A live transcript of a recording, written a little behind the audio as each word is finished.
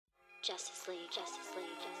Justice League, Justice League,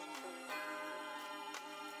 Justice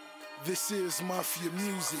League. This is Mafia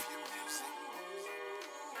music.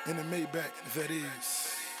 In the Maybach, that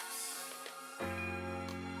is.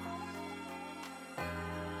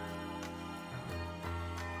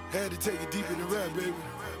 Had to take it deep in the rap, baby.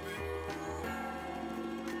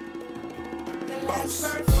 Boss.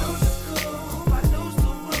 My news to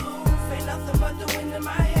roof, ain't nothing but the wind in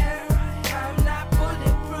my hair. I'm not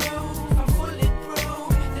bulletproof, I'm bulletproof,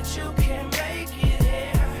 that you can make it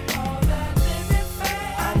here. All that living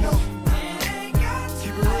fast, I know. it ain't got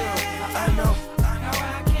to Keep it real, I know. Now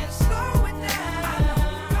I can slow it down. I know,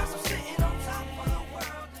 'cause I'm sitting on top of the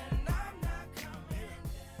world and I'm not coming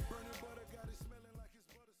down.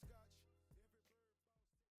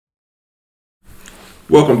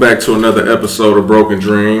 Welcome back to another episode of Broken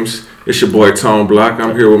Dreams. It's your boy Tone Block.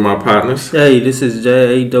 I'm here with my partners. Hey, this is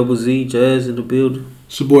J-A-Z-Z, Jazz in the building.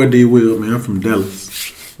 It's your boy D.Will, man. I'm from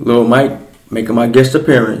Dallas. Lil Mike making my guest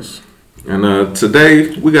appearance. And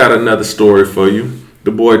today we got another story for you.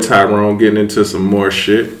 The boy Tyrone getting into some more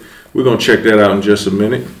shit. We're going to check that out in just a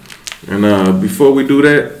minute. And before we do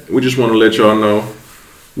that, we just want to let y'all know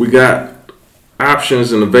we got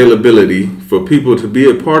options and availability for people to be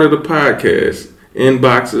a part of the podcast.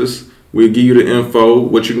 Inboxes, we'll give you the info,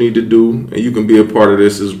 what you need to do, and you can be a part of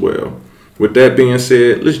this as well. With that being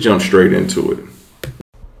said, let's jump straight into it.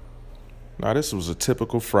 Now, this was a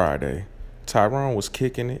typical Friday. Tyrone was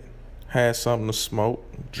kicking it, had something to smoke,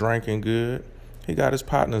 drinking good. He got his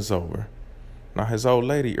partners over. Now, his old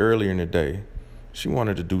lady earlier in the day, she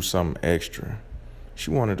wanted to do something extra.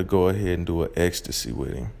 She wanted to go ahead and do an ecstasy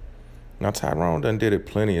with him. Now, Tyrone done did it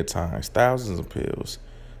plenty of times, thousands of pills.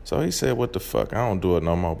 So he said, what the fuck, I don't do it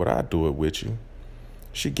no more, but I do it with you.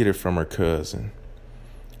 She get it from her cousin.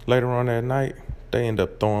 Later on that night, they end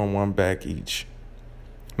up throwing one back each.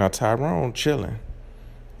 Now Tyrone chilling.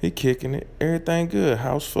 He kicking it, everything good.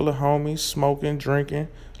 House full of homies, smoking, drinking,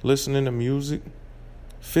 listening to music.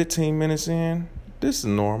 15 minutes in, this is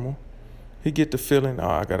normal. He get the feeling, oh,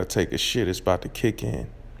 I gotta take a shit, it's about to kick in.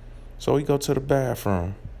 So he go to the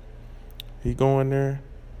bathroom. He go in there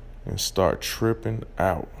and start tripping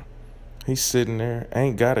out. He's sitting there,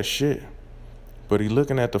 ain't got a shit, but he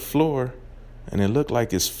looking at the floor and it looked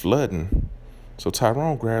like it's flooding. So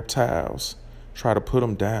Tyrone grabbed towels, try to put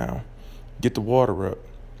them down, get the water up.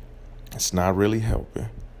 It's not really helping.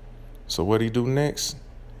 So what he do next?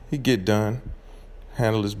 He get done,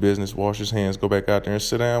 handle his business, wash his hands, go back out there and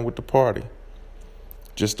sit down with the party.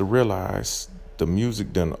 Just to realize the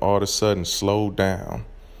music done all of a sudden slowed down.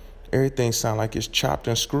 Everything sound like it's chopped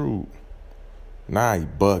and screwed. Now he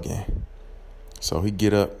bugging. So he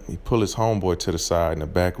get up, he pull his homeboy to the side in the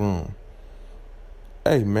back room.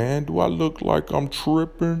 Hey man, do I look like I'm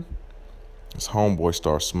tripping? His homeboy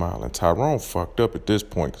starts smiling. Tyrone fucked up at this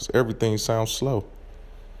point because everything sounds slow.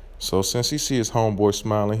 So since he see his homeboy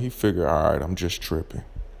smiling, he figure, all right, I'm just tripping.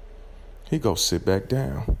 He go sit back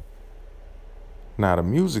down. Now the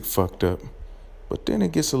music fucked up, but then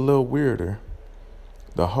it gets a little weirder.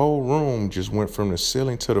 The whole room just went from the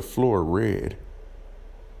ceiling to the floor red.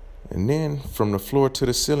 And then from the floor to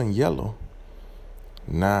the ceiling yellow.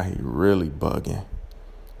 Now he really bugging.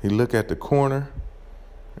 He look at the corner.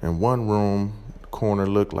 In one room, the corner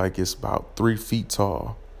looked like it's about 3 feet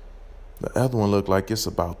tall. The other one looked like it's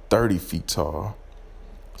about 30 feet tall.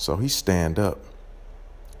 So he stand up.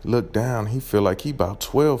 Look down, he feel like he about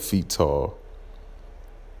 12 feet tall.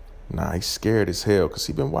 Nah, he's scared as hell because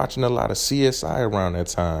he been watching a lot of CSI around that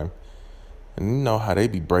time. And you know how they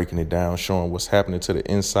be breaking it down, showing what's happening to the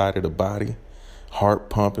inside of the body. Heart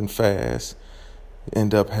pumping fast.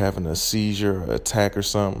 End up having a seizure or attack or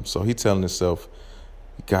something. So he telling himself,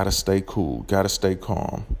 you gotta stay cool, gotta stay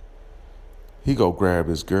calm. He go grab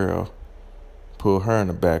his girl, pull her in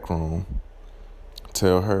the back room,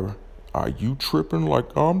 tell her, are you tripping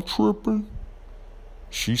like I'm tripping?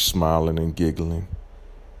 She's smiling and giggling.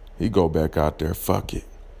 He go back out there, fuck it.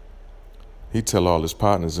 He tell all his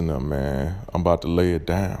partners in there, man, I'm about to lay it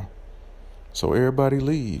down. So everybody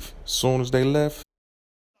leave. Soon as they left.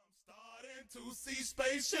 I'm starting to see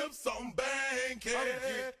spaceships on Bankhead.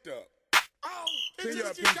 I'm geeked up. Oh, Can you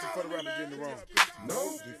opinion for the rapper getting it wrong?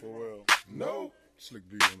 No. G4L. No. Slick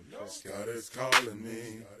B on the track. Scott is calling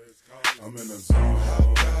me. I'm in the zone.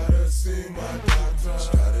 I gotta see my doctor.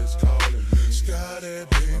 Scott is calling me. Scott, baby.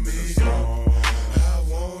 I'm in the zone. I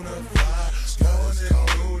wanna fly. Scott is calling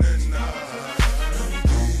me. I'm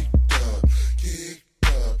geeked up, geeked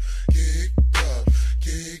up, geeked up,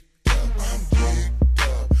 geeked up. I'm geeked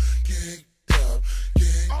up, geeked up,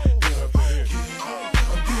 geeked up, geeked up.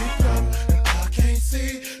 I'm geeked up, and I can't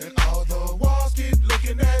see. And all the walls keep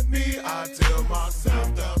looking at me. I tell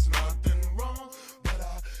myself that's not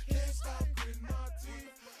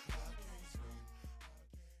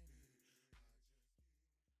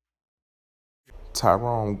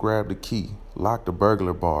Tyrone grabbed the key, locked the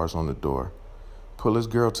burglar bars on the door, pull his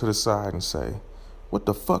girl to the side and say, "What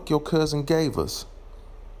the fuck your cousin gave us?"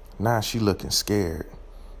 Now she looking scared.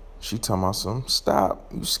 She talking about some,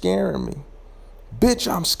 "Stop, you scaring me." "Bitch,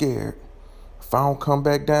 I'm scared. If I don't come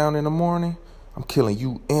back down in the morning, I'm killing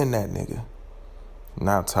you and that nigga."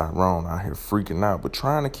 Now Tyrone out here freaking out, but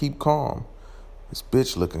trying to keep calm. This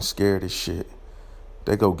bitch looking scared as shit.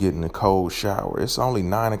 They go get in the cold shower. It's only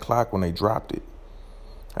 9 o'clock when they dropped it.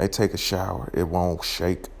 They take a shower. It won't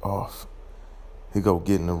shake off. He go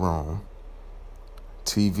get in the room.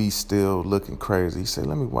 TV still looking crazy. He say,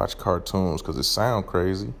 "Let me watch cartoons because it sound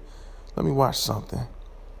crazy. Let me watch something."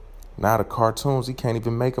 Now the cartoons, he can't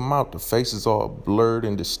even make them out. The faces all blurred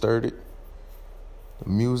and distorted. The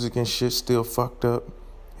music and shit still fucked up.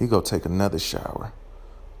 He go take another shower.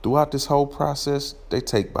 Throughout this whole process, they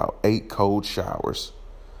take about 8 cold showers.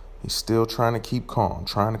 He's still trying to keep calm,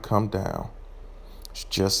 trying to come down. It's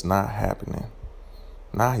just not happening.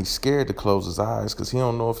 Now he's scared to close his eyes because he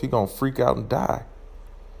don't know if he gonna freak out and die.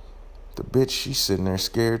 The bitch, she's sitting there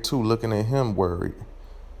scared too, looking at him worried.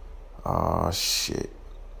 Aw, shit.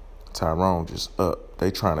 Tyrone just up.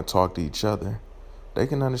 They trying to talk to each other. They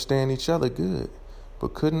can understand each other good,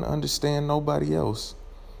 but couldn't understand nobody else.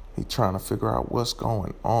 He trying to figure out what's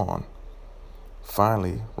going on.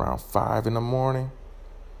 Finally, around 5 in the morning,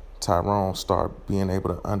 Tyrone start being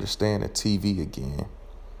able to understand the TV again.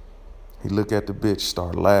 He look at the bitch,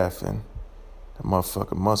 start laughing. That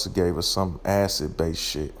motherfucker must have gave us some acid-based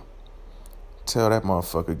shit. Tell that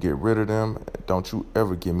motherfucker get rid of them. Don't you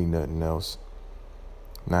ever give me nothing else.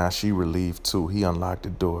 Now she relieved too. He unlocked the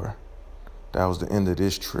door. That was the end of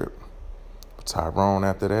this trip. But Tyrone,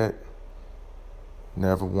 after that,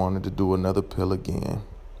 never wanted to do another pill again.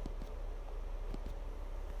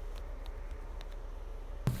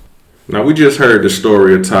 Now, we just heard the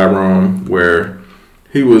story of Tyrone where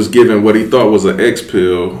he was given what he thought was an X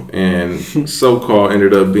pill and so-called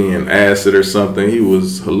ended up being acid or something. He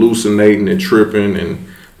was hallucinating and tripping and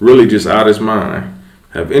really just out his mind.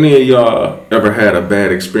 Have any of y'all ever had a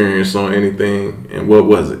bad experience on anything, and what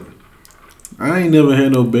was it? I ain't never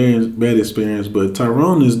had no bad experience, but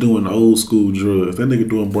Tyrone is doing old school drugs. That nigga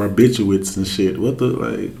doing barbiturates and shit. What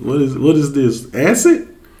is this? Acid?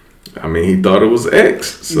 I mean, he thought it was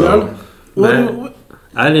X. So what?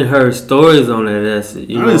 I didn't heard stories on that acid.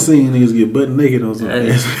 I didn't see niggas get butt naked on some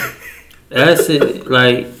acid. Acid,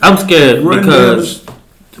 like, I'm scared because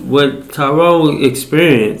what Tyrone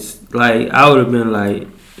experienced, like, I would have been like,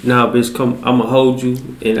 "Nah, bitch, come, I'ma hold you,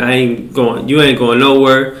 and you ain't going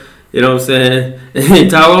nowhere." You know what I'm saying? And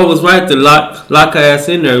Tyrone was right to lock her ass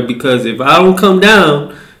in there because if I don't come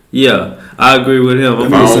down, yeah, I agree with him.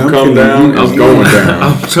 If I don't come down, I'm going down.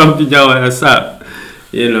 I'm jumping your ass out.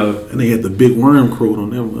 You know. And they had the big worm coat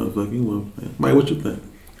on that motherfucker. Mike, what you think?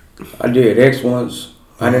 I did X once.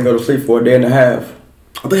 I didn't go to sleep for a day and a half.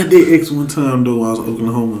 I think I did X one time though while I was in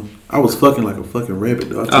Oklahoma. I was fucking like a fucking rabbit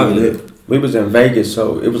though. I'll tell you that. We was in Vegas,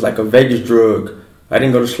 so it was like a Vegas drug. I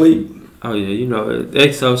didn't go to sleep. Oh yeah, you know,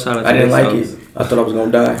 XO shout out. I didn't like it. I thought I was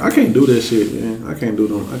gonna die. I can't do that shit, man. I can't do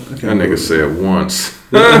them. That nigga said once.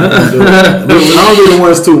 I don't do the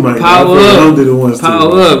ones too, man. Power up. I don't do the ones too.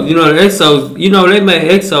 Power up. You know, the XOs. You know, they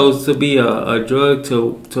made XOs to be a drug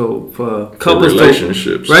for couples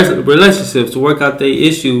relationships to work out their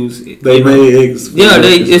issues. They made X. Yeah,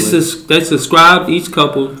 they subscribed each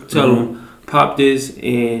couple. Tell them pop this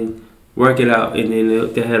and work it out, and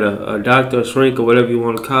then they had a doctor, a shrink, or whatever you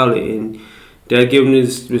want to call it, and they'll give them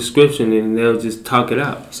this prescription, and they'll just talk it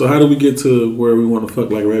out. So how do we get to where we want to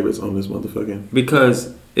fuck like rabbits on this motherfucking?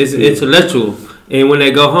 Because it's intellectual, and when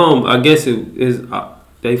they go home, I guess it is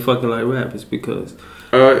they fucking like rabbits because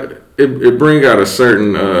it bring out a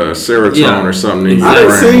certain serotonin or something in your brain. I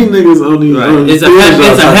done seen niggas on these. Right. It's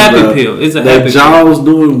a happy pill. It's a happy pill. Jaws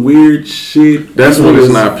doing weird shit. That's when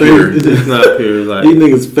it's not pure. It's not pure. Like, these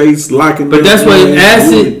niggas face locking. But that's when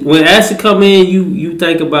acid. When acid come in, you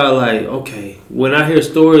think about like, okay, when I hear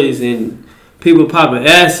stories and people popping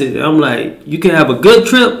acid, I'm like, you can have a good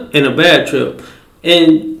trip and a bad trip,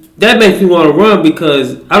 and that makes me want to run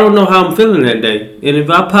because I don't know how I'm feeling that day. And if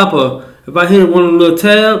I hit one of the little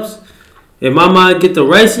tabs, and my mind get to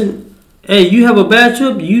racing, hey, you have a bad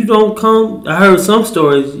trip, you don't come. I heard some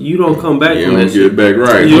stories, you don't come back. You don't get back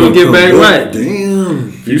right. You don't get back right. Damn.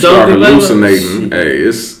 If you start hallucinating, hey,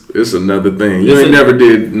 it's another thing. You ain't never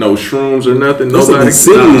did no shrooms or nothing. Nobody.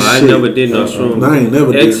 I never did no shrooms. I ain't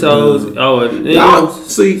never did. Exos.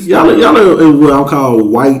 Y'all are what I call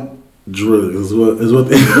white drugs. Is what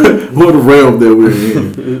the realm that we're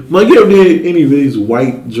in. Like, you ever did any of these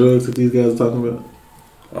white drugs that these guys are talking about?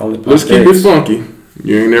 Let's keep it funky.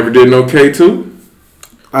 You ain't never did no K2?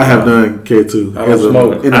 I have done K2. I don't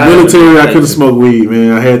smoke. In the I military, I couldn't K2. smoke weed,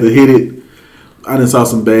 man. I had to hit it. I done saw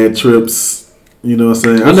some bad trips. You know what I'm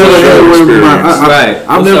saying? I What's never your had experience? Right. I've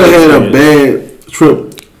What's never your had a experience? bad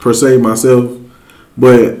trip per se myself,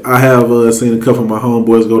 but I have seen a couple of my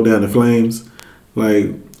homeboys go down in flames.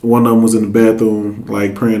 Like one of them was in the bathroom,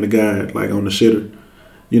 like praying to God, like on the shitter.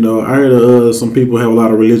 You know, I heard some people have a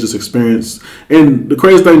lot of religious experience, and the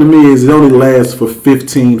crazy thing to me is it only lasts for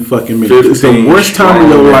 15 fucking minutes. It's the 15 worst time of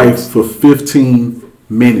your strong life minutes. for 15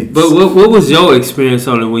 minutes. But what was your experience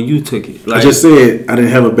on it when you took it? I just said I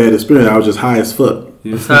didn't have a bad experience. I was just high as fuck.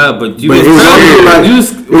 you was high, but you But was it was only paranoid. like, You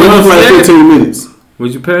was, it was only like scared? 15 minutes.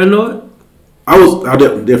 Was you paranoid? I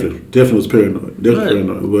definitely was paranoid. Definitely Right.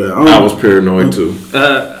 paranoid. But I was paranoid too.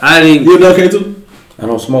 I didn't. You okay too? I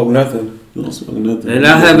don't smoke nothing. You don't smoke nothing. And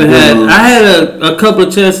I haven't had. I had a couple of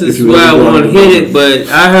If chances you where I really want to want to hit it, but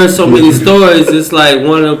I heard so many stories. It's like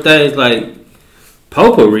one of them things like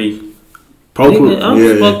potpourri. Nigga,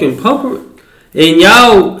 I'm smoking potpourri. And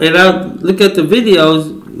y'all, and I look at the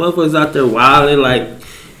videos, motherfuckers out there wilding like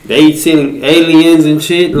they seeing aliens and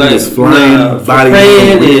shit, like Niggas flying, bodies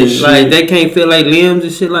praying on weird and shit. like they can't feel like limbs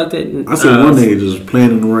and shit like that. I seen one nigga just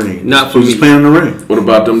playing in the rain. Not for just me. playing in the rain. What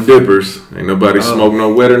about them dippers? Ain't nobody smoke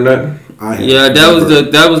no wet or nothing. Yeah,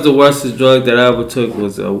 that was the worstest drug that I ever took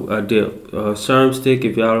was a dip, sherm stick.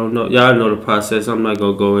 If y'all don't know, y'all know the process. I'm not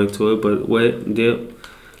gonna go into it, but wet dip.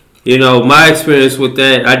 You know, my experience with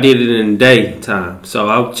that, I did it in the daytime, so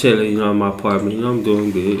I'm chilling, you know, in my apartment. You know, I'm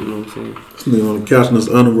doing good. You know what I'm saying? This nigga on the couch in his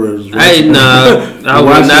underwear. I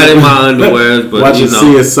was not in my underwears, but watching you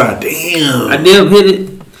know, CSI. Damn. I did hit it.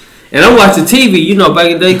 And I'm watching TV. You know,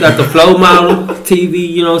 back in the day, got the flow model TV.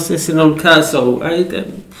 You know, sitting on the couch. So I ain't that.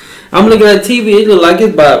 I'm looking at TV. It look like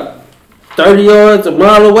it's about 30 yards, a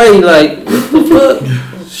mile away. Like, what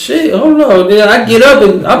the fuck? Shit, hold on. Then I get up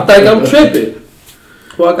and I think I'm tripping.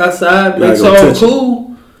 Walk outside, make sure I'm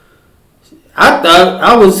cool. I thought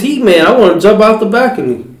I was Heat Man. I want to jump off the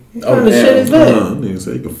balcony. What kind of shit is that? Nigga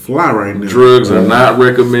say you can fly right now. Drugs are not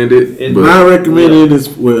recommended. It's but Not recommended. Is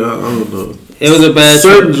well, I don't know. It was a bad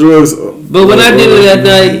Certain trip. drugs. But when I did it that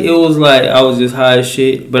night, it was like I was just high as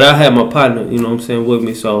shit. But I had my partner, you know what I'm saying, with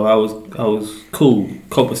me, so I was cool,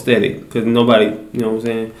 copacetic, because nobody, you know what I'm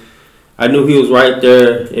saying. I knew he was right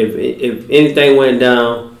there. If anything went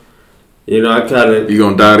down, you know, I kind of you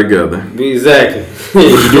gonna die together. exactly.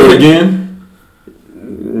 Would you do it again?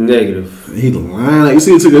 Negative. He lying. You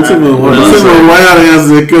see, it took me a while. no, It took me a while to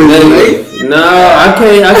answer that question. No, I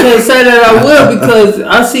can't say that I will because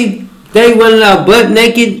I see they running out butt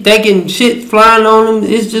naked, thinking shit flying on them.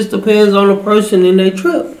 It just depends on the person and their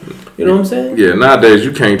trip. You know what I'm saying? Yeah, nowadays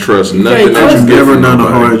you can't trust nothing can't that trust you get Never from done a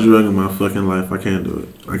nobody. hard drug in my fucking life. I can't do it.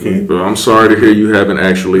 I can't. Bro, I'm sorry to hear you haven't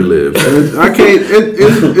actually lived. I can't.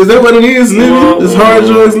 Is that what it is? Living? It's hard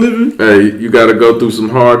drugs living? Hey, you gotta go through some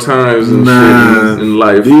hard times and Nah. shit in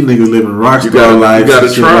life. These niggas living rock You star gotta- life. you gotta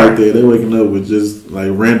and shit try. Like that. They waking up with just like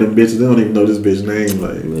random bitches. They don't even know this bitch name.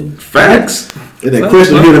 Like, Facts. and that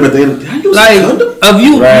question hit them at the end. How you Like of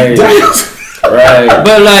you, Right. Right.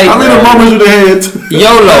 but like How many mamas you done had? How many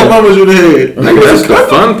YOLO. mamas you done had? Nigga, that's the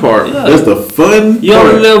fun part. Yeah. That's the fun You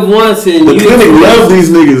only part. live once, and The you clinic loves these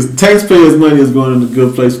niggas. Taxpayers' money is going in a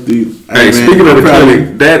good place for these. Hey, man, speaking of the I'm proud you.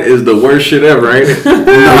 clinic, that is the worst shit ever, ain't it? No,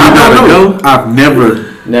 I don't know. I've never.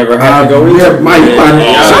 Never had to go in. Yeah, Mike. Shout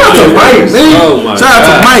out to Mike, man. Oh my Shout out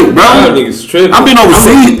to God. Mike, bro. Y'all niggas tripping. I've been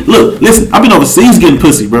overseas. Look, listen. I've been overseas getting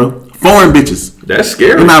pussy, bro. Foreign bitches, That's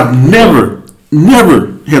scary. and I've never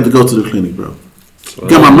had to go to the clinic, bro.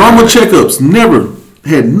 Got my normal checkups. Never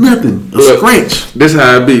had nothing. A Look, scratch. This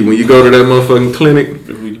how it be. When you go to that motherfucking clinic,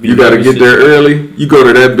 you gotta get there early. You go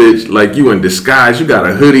to that bitch like you in disguise. You got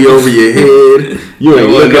a hoodie over your head. You ain't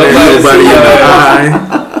looking at nobody in the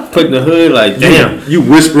eye. Putting the hood like damn. You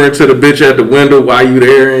whispering to the bitch at the window while you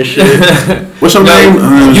there and shit. What's your name?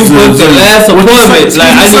 You booked the last appointment.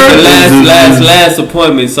 Like I did the last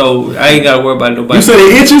appointment, so I ain't gotta worry about nobody. You said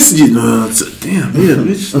it itches? Damn, yeah,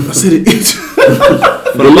 bitch. I said it itches.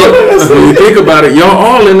 But look, when you think about it, y'all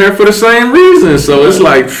all in there for the same reason. So it's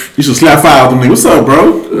like, You should slap fire with me. What's up,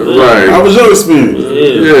 bro? right? How was your experience?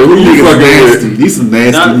 Yeah, who you Niggas fucking nasty. with? These some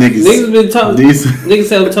nasty Nah, niggas. niggas been talking. These. Niggas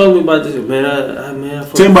have told me about this, man. I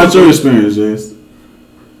Tell me about your experience, James.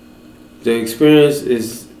 The experience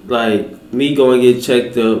is like me going to get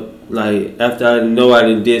checked up. Like after I know I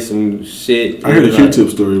done did some shit. I heard a like, Q-tip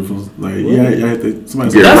story from like y'all had to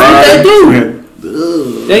somebody. Yeah, That's what they do.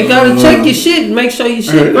 do. They gotta check your shit and make sure your I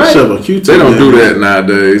shit heard right. shove a Q-tip. They don't in do there. that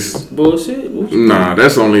nowadays. Bullshit. What you Nah,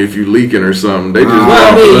 that's only if you leaking or something. They just Nah. draw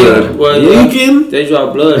Well, I mean, blood. yeah, well, yeah, Leaking? they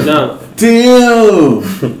draw blood now. Damn.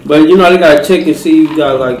 But you know they gotta check and see if you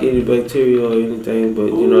got like any bacteria or anything. But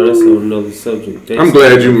you know that's another subject. I'm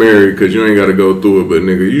glad you married because you ain't got to go through it. But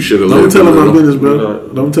nigga, you should have Don't lived tell a him my little. business, bro.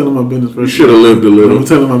 Don't tell him my business, bro. You should have lived a little. Don't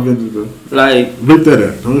tell him my business, bro. Like, Blip that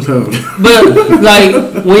out. Don't tell him. but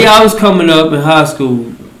like when y'all was coming up in high school,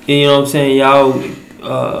 and you know what I'm saying, y'all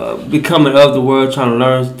becoming of the world, trying to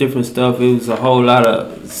learn different stuff. It was a whole lot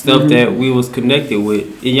of stuff that we was connected with,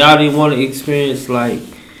 and y'all didn't want to experience like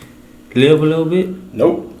live a little bit.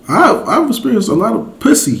 Nope. I've experienced a lot of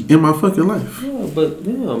pussy in my fucking life. Yeah, but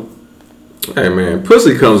damn. Hey man,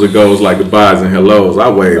 pussy comes and goes like goodbyes and hellos. I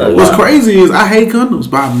wave a What's lot. crazy is I hate condoms,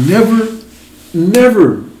 but I've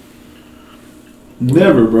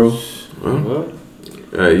never, bro.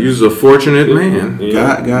 Well, You's a fortunate man.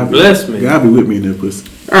 yeah. God Bless me. God be with me in that pussy.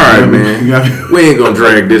 All right, man. God be- We ain't gonna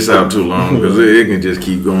drag this out too long because it can just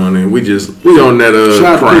keep going. And we on that Shout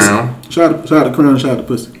out to crown. pussy. Shout out to crown. Shout out to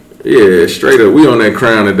pussy. Yeah, straight up. We on that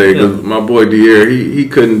crown today because my boy D.A.R.E, he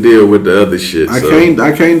couldn't deal with the other shit. I so.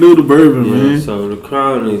 can't do the bourbon, Yeah, man. so the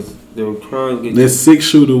crown gets That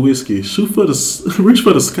 6-shooter whiskey. Shoot for the reach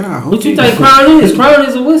for the sky. What you think crown is? Crown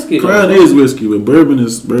is a whiskey. though. Crown is whiskey, but bourbon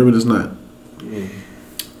is not.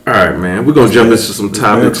 All right, man. We're gonna jump into some Let's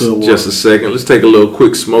topics back to the just a second. Let's take a little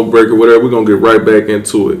quick smoke break or whatever. We're gonna get right back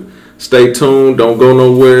into it. Stay tuned. Don't go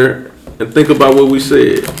nowhere. And think about what we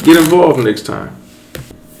said. Get involved next time.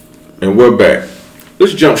 And we're back.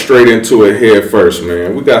 Let's jump straight into it head first,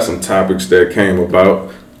 man. We got some topics that came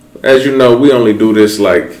about. As you know, we only do this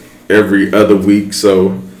like every other week,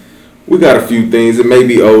 so we got a few things. It may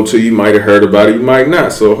be old to you. You might have heard about it. You might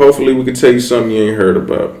not. So hopefully we can tell you something you ain't heard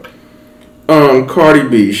about. Cardi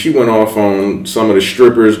B, she went off on some of the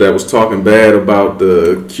strippers that was talking bad about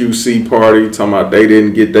the QC party, talking about they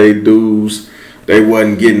didn't get their dues, they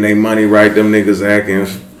wasn't getting their money right, them niggas acting,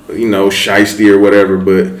 shiesty or whatever,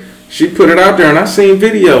 but she put it out there and I seen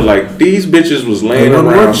video, like these bitches was laying wasn't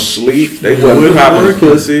around working. sleep, they They wasn't wasn't popping working.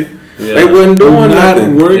 pussy, Yeah. they wasn't doing Not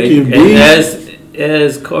nothing. working, And B.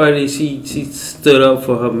 as Cardi, she stood up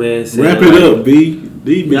for her man. Saying, Wrap it up, B.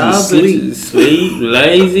 These Y'all bitches sleep. bitches sleep,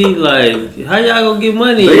 lazy. Like, how y'all gonna get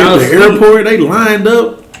money? They Y'all at the sleep. airport. They lined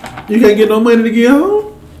up. You can't get no money to get home.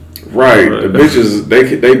 Right, the bitches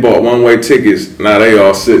they bought one-way tickets. Now they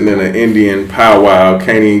all sitting in an Indian powwow,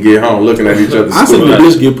 can't even get home, looking at each other. I seen the stupid.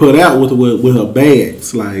 bitch get put out with her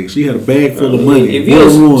bags. Like she had a bag full of money. If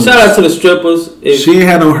you One. shout out to the strippers, if She ain't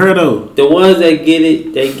had on her though. the ones that get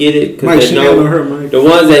it, they get it Mike, because she they had on know. her, Mike. The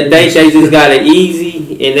ones that think they just got it easy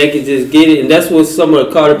and they can just get it, and that's what some of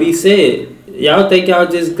the Cardi B said. Y'all think y'all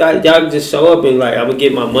just show up and like I'm gonna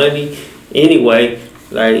get my money anyway,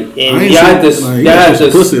 like and y'all have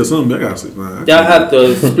to pussy or something. I got to y'all have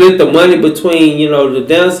to split the money between the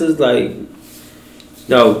dancers. Like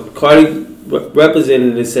no, Cardi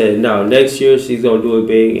represented and said no. Next year she's gonna do it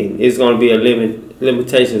big and it's gonna be a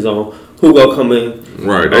limitations on who gonna come in.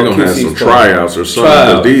 Right, they gonna have QC's some party. tryouts or something.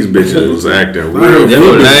 Cause these bitches was acting real They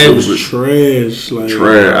were lame. stupid. trash. Like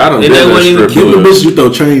Trash. I don't And they know weren't even strip Give the club. bitch you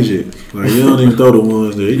throw change it. Like you don't even throw the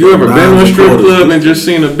ones there. You ever been to a strip club and just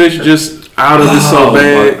seen a bitch just out of it so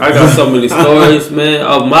bad? I got so many stories, man.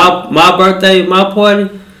 Of my birthday, my party.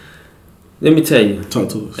 Let me tell you. Talk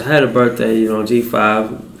to us. I had a birthday,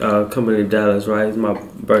 G5 coming to Dallas, right? It's my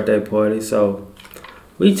birthday party, so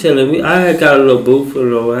we chilling. I had got a little booth,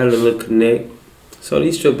 I had a little connect. So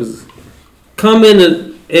these strippers come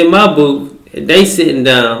in my booth, and they sitting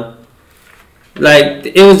down. Like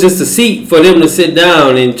it was just a seat for them to sit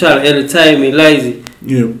down and try to entertain me, lazy.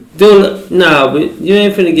 Yeah. Dude, nah, but you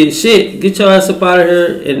ain't finna get shit. Get your ass up out of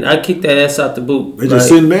here, and I kick that ass out the boot. They just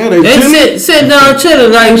sitting there. They They chilling. sit down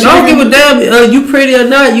chilling. Like I don't give a damn. You pretty or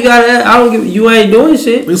not? You gotta. I don't give. You ain't doing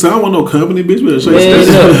shit. They say I don't want no company, bitch. Better shake Man,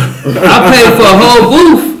 that. look, I paid for a whole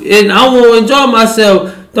booth, and I want to enjoy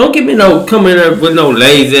myself. Don't give me no coming there with no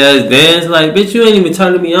lazy ass dance. Like, bitch, you ain't even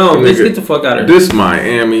turning me on. Bitch, get the fuck out of here. This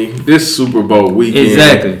Miami, this Super Bowl weekend.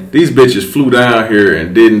 Exactly. These bitches flew down here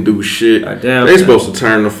and didn't do shit. Goddamn. They supposed to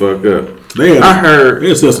turn the fuck up. I heard.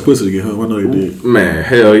 They sell some pussy to get home. I know they did. Man,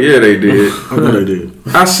 hell yeah, they did. I know they did.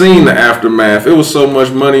 I seen the aftermath. It was so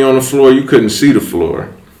much money on the floor you couldn't see the floor.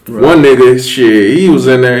 Right. One nigga, shit, he was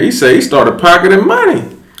in there. He said he started pocketing money.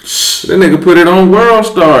 That nigga put it on World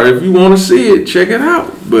Star. If you want to see it, check it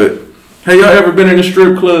out. But have y'all ever been in a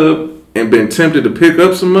strip club and been tempted to pick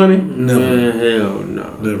up some money? Never. Man, hell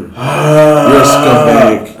no. Never. You're a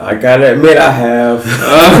scumbag. I gotta admit, I have.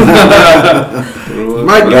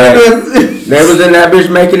 Mike, They was in that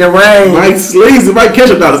bitch making it rain. Mike sleazy. Mike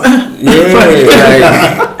ketchup dollars. Yeah,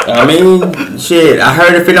 like, I mean, shit. I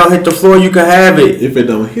heard if it don't hit the floor, you can have it. If it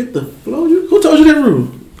don't hit the floor, who told you that rule?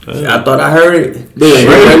 I thought I heard it. It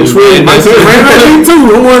wasn't true. It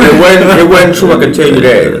wasn't true. I can tell you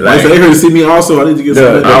that. Like, they heard to see me also. I need to get some.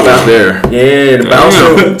 I was out there. Yeah, the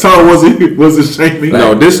bouncer. Tom wasn't shaming.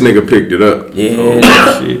 No, this nigga picked it up.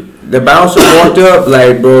 Yeah, shit. The bouncer walked up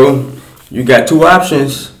like, bro, you got two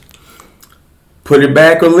options: put it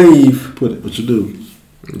back or leave. Put it. What you do?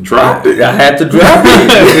 Dropped it. I had to drop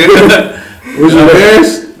it. Was you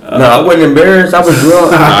embarrassed? No, I wasn't embarrassed. I was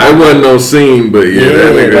drunk. It wasn't no scene, but yeah,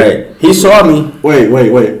 that nigga. Like, he saw me. Wait.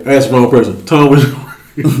 I asked the wrong person. Tom, was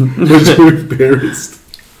you embarrassed?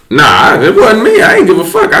 Nah, it wasn't me. I ain't give a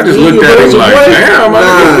fuck. I just looked at him like, damn, I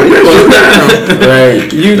put that shit down.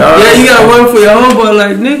 Right. You got one for your homeboy,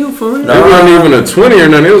 like, nigga, for real. It wasn't even a 20 or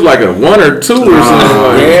nothing. It was like a 1 or 2 or something.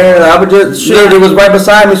 Like. Yeah, I was just shit. It was right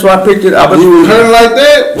beside me, so I picked it. I was hurting like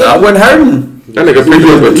that. I wasn't hurting. That nigga picked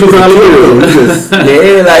up a 2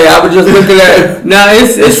 Yeah, like I was just looking at. Nah,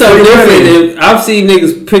 it's so different. I've seen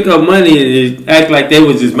niggas pick up money and act like they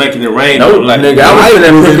was just making it rain. No, like, nigga, I was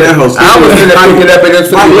gonna pick it up and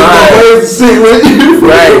it's mine.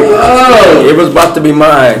 Right. Oh, it was about to be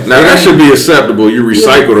mine. Now that should be acceptable. You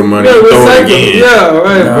recycle the money, and throw it again. Yeah,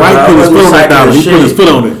 right. No, Mike put his foot on that dollar. He put his foot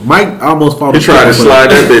on it. Mike almost fought. He tried to slide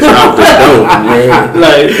that bitch out the door. Yeah.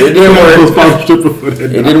 Like It didn't work.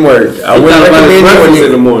 It didn't work. I wouldn't recommend doing it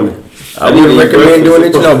in the morning. I wouldn't recommend doing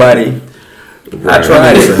it to nobody. I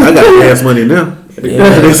tried it. I got gas money now.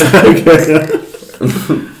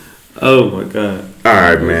 Oh my god. All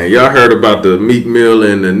right, man. Y'all heard about the Meek Mill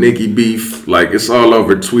and the Nicki beef? Like, it's all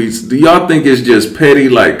over tweets. Do y'all think it's just petty,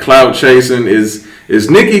 like clout chasing? Is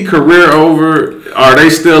Nicki career over? Are they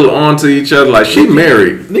still on to each other? Like, she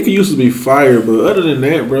married. Nicki used to be fire, but other than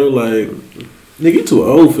that, bro, like, nigga, you too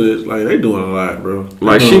old for this. Like, they doing a lot, bro.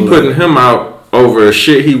 Like, she putting him out over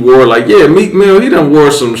shit he wore. Like, yeah, Meek Mill, he done wore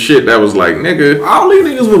some shit that was like, nigga. All these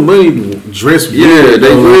niggas with money dress Yeah, weird, they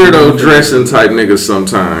though. weirdo dressing type niggas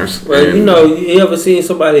sometimes. Well, And you know, you ever seen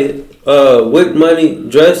somebody with money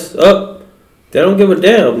dressed up? They don't give a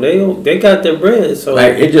damn. They got their bread. So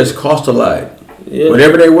Like it just cost a lot. yeah.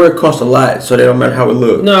 Whatever they wear cost a lot, so they don't matter how it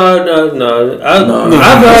look. No. No.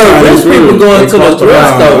 I've heard rich people going to the cost a thrift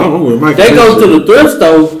lot. store. They go to the thrift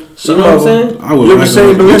store. You know what I'm saying? I would You ever seen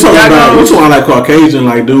you talking Balenciaga? like Caucasian,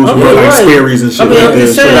 like dudes I who mean, wear like right. Sperry's and shit I mean, like I'm that.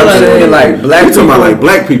 just saying, I'm like, saying like black You talking about people. like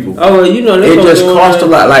black people? Oh, well, you know they It gonna just go cost a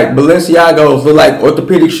around- lot. Like Balenciagos look like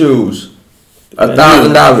orthopedic shoes.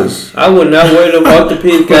 $1,000. I would not wear them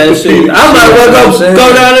orthopedic ass shoes. I might That's what I'm well saying.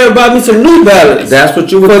 go down there and buy me some New Balance That's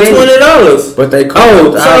what you would for think. $20. But they cost.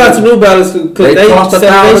 Oh, shout out to New Balance because They they cost sell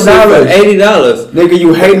that $1,000. shit for $80. Nigga,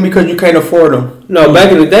 you hating because you can't afford them. No,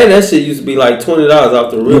 back in the day, that shit used to be like $20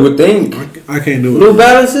 off the You rip. would think I can't do it. New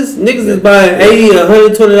Balances, niggas is buying $80 and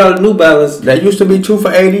 $120 New Balance. that used to be 2 for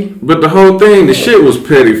 $80. But the whole thing, the shit was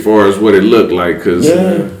petty for us what it looked like. Because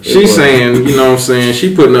she's saying, you know what I'm saying,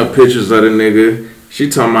 she putting up pictures of the nigga. She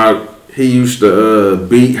talking about he used to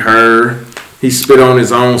beat her. He spit on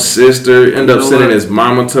his own sister. End up sending his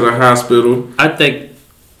mama to the hospital. I think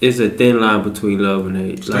it's a thin line between love and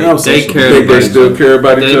hate. Like also they some- care Think about they still care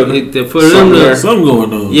about each other? for them Somewhere. to, Something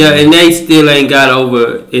going on. yeah, and they still ain't got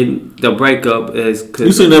over in the breakup as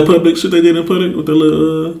You seen that public shit they did in public with the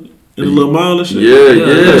little in the little mile and shit? Yeah.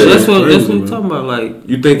 That's what Crazy, we're man. talking about. Like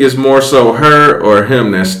You think it's more so her or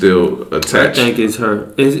him that's still I attached? think it's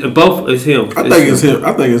her. It's both. It's him. I think it's him.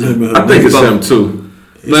 I think it's him and her. I think it's both. him too.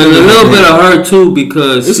 But a little bit of her too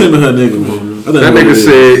because It's him and her nigga, man. I think That what it nigga is.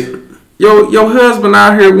 said, your husband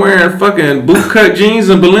out here wearing fucking bootcut jeans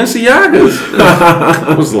and Balenciagas.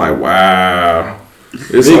 I was like, wow.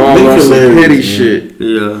 It's Big- all big on some hilarious, petty man. shit.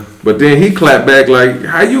 yeah. But then he clapped back like,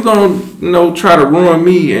 how you gonna try to ruin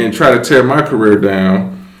me and try to tear my career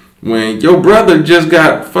down when your brother just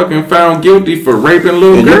got fucking found guilty for raping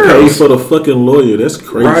little And you paid girls? for the fucking lawyer. That's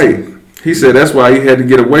crazy. Right. He said that's why he had to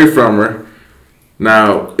get away from her.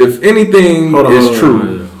 Now, if anything is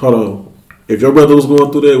true, Hold on. If your brother was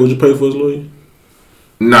going through that, would you pay for his lawyer?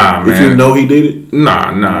 nah, man. If you know he did it?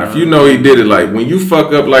 Nah. If you know he did it, like when you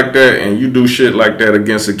fuck up like that and you do shit like that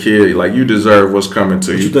against a kid, like you deserve what's coming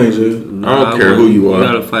to What you. you think, Jay? I don't care who you You are.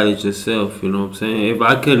 gotta fight it yourself. You know what I'm saying? If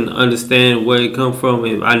I couldn't understand where it come from,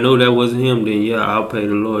 if I know that wasn't him, then yeah, I'll pay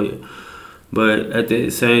the lawyer. But at the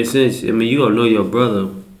same sense, I mean, you gonna know your brother.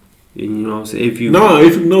 You know what I'm saying? If you No,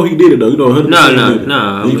 if you know he did it though, you know 100%. he did it.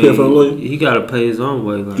 no. You pay for a lawyer? He gotta pay his own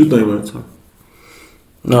way. Like, You think, man?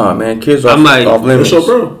 Nah, man, kids I off, might- off limits. That's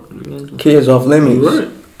your bro. Kids off limits. You right.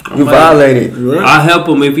 You violated. Right. I help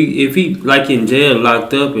him if he like in jail,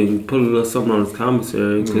 locked up, and put a little something on his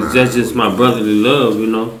commissary because that's just my brotherly love, you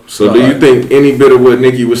know. So do you think any bit of what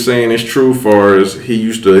Nikki was saying is true, far as he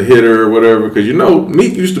used to hit her or whatever? Because you know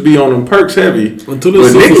Meek used to be on them perks heavy, Until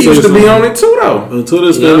but this Nikki used to be something. on it too though. Until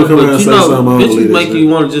this family come out and but say you know, something, I don't believe bitches that make shit. you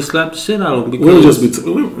want to just slap the shit out of them because We'll just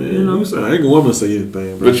be, you know, I ain't gonna woman say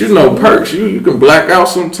anything, bro. But you know perks, you can black out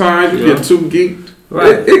sometimes. You get too geeked.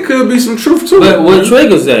 Right. It could be some truth to it. But what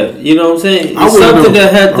triggers that? You know what I'm saying? I It's wouldn't something know.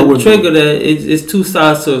 that has I to wouldn't trigger that. It's two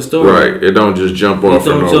sides to a story. Right, it don't just jump off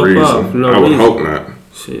for don't no jump reason. off for no I would reason. hope not.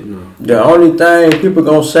 Shit, no. The only thing people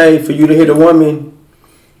gonna say for you to hit a woman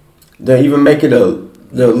that even make it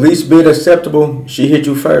the least bit acceptable, she hit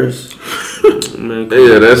you first. Man,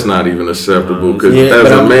 Yeah, that's not even acceptable because Yeah, as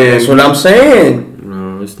but a man. that's what I'm saying.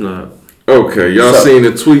 no, it's not. Okay, y'all So- seen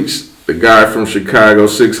the tweets? The guy from Chicago,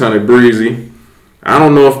 600 Breezy. I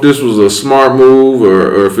don't know if this was a smart move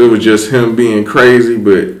or if it was just him being crazy,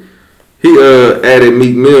 but he added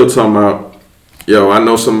Meek Mill talking about, yo, I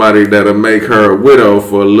know somebody that'll make her a widow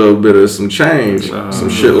for a little bit of some change, some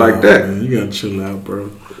shit like that. Man, you gotta chill out, bro.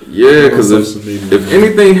 Yeah, because On social media, if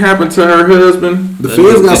anything happened to her husband, The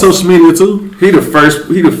feds got social media too. he the first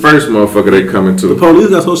motherfucker they coming The to. police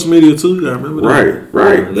got social media too. You gotta remember that.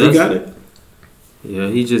 Right. They got it. Yeah,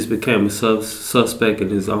 he just became a suspect in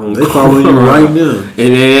his own. They following you right now.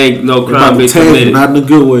 And there ain't no They crime about to being tag you, committed. not in a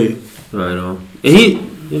good way. Right on. And he,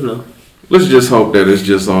 you know, Let's just hope that it's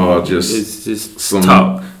just all just it's just some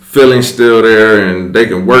talk. feelings still there and they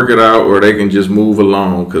can work it out or they can just move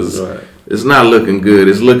along because Right. it's not looking good.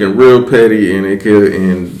 It's looking real petty and it could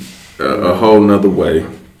end a whole nother way.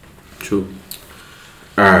 True.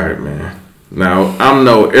 All right, man. Now, I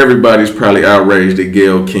know everybody's probably outraged at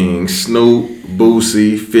Gayle King, Snoop,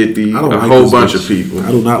 Boosie, 50, I don't a like whole this bunch bitch. of people.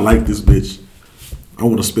 I do not like this bitch. I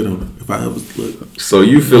want to spit on her if I ever look. So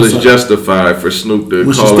you feel it's Sorry. justified for Snoop to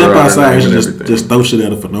When she call step her out outside, her she name and just everything? throw shit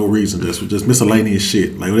at her for no reason. Just miscellaneous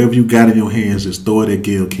shit. Like whatever you got in your hands, just throw it at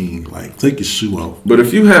Gayle King. Like take your shoe off. But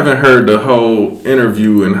if you haven't heard the whole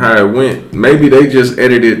interview and how it went, maybe they just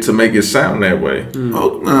edited it to make it sound that way.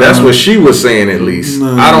 Oh, nah. That's what she was saying, at least.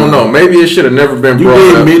 Nah. I don't know. Maybe it should have never been You brought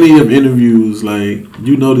did up. many of interviews. Like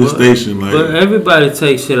you know this station. Like But everybody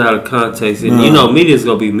takes shit out of context, and Nah. you know, media's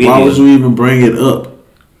gonna be media. why would you even bring it up?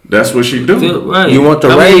 That's what she do. Right. You want the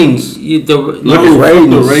ratings. Look No, at fuck the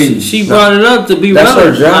ratings. ratings. She brought it up to be That's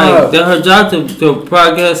her relevant. job. Like, that's her job to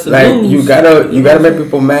broadcast the Like news. you gotta make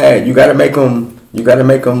people mad. You gotta make them.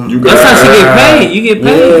 That's how she get paid. You get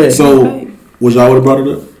paid. Yeah. So would y'all would have brought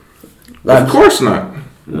it up? Like Of course not.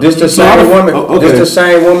 this the So same I- woman. oh, okay. This the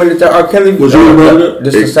same woman that the R. Kelly. Would you have brought it up?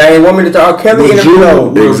 This the same woman that the R. Kelly Would you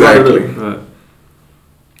interviewed. have Exactly. brought it up? Right.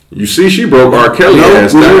 You see, she broke R. Kelly No,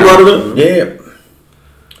 ass would you have brought down. it up? Yeah.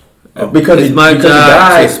 Because It's he, my because he job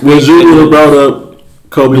died. to Would you would have brought up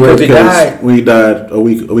Kobe Because Bryant he case died. when he died a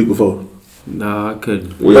week before? No, I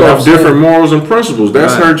couldn't. We But have I'm different saying- morals and principles.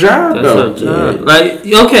 That's Right. her job, That's though. her job. Like,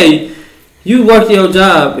 okay, you work your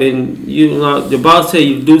job and you know the boss tell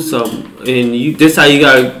you to do something, and you this how you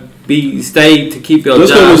gotta stay to keep your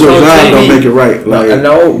Just job. because it's your on job TV. don't make it right. No, Like, I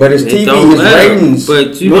know, but it's It TV, don't it's matter. ratings.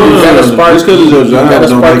 But you No, know, You gotta no, spark. just 'cause it's your You job gotta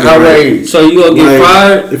don't spark make it right. outrage. so you gonna get like,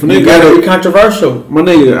 fired. if a You nigga gotta be got controversial. my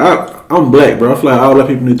nigga, I'm black, bro. I feel like all black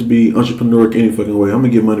people need to be entrepreneur any fucking way. I'm gonna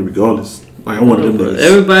get money regardless. Like I'm one of them niggas.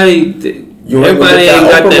 Everybody You ain't ain't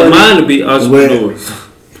got got Oprah that money. mind to be entrepreneurs.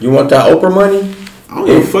 You want that Oprah money? I don't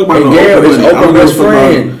give a fuck about And no Gayle Oprah is money. I don't Oprah's give a best fuck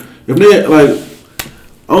about friend. if they like.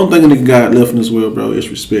 I don't think a nigga got left in this world, bro. It's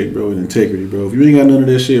respect, bro, and integrity, bro. If you ain't got none of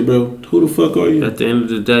that shit, bro, who the fuck are you? At the end of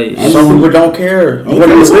the day, Some people don't care. You want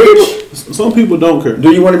Okay, to some be rich? people- some people don't care,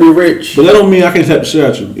 Do you want to be rich? but that don't mean I can't tap the shit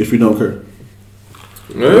at you if you don't care.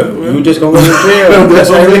 You just gonna go to jail. That's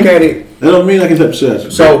how I look at it. That don't mean I can tap the shit at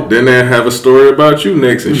you. So Then they have a story about you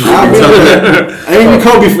next and shit. I ain't even a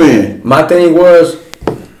Kobe fan. my thing was,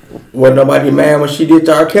 wasn't nobody mad when she did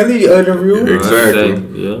the R. Kelly interview? Exactly.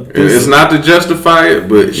 yeah. It's not to justify it,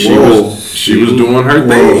 but she Whoa. was doing her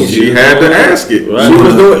thing. She had to ask it.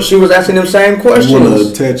 Right. She was asking them same You want to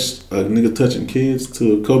questions. attach a nigga touching kids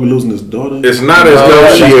to Kobe losing his daughter? It's not as No,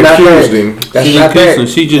 though she that's not accused that. him. That's She not accused him.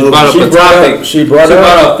 that. She just brought up She a brought topic. up. She brought She up.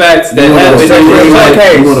 brought up facts that You wanna happened. say in it's real like-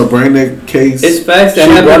 life. You want to bring that case It's facts that She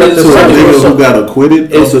brought happened up in the to a subject. nigga who got acquitted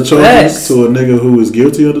of It's the charges facts. to a nigga who is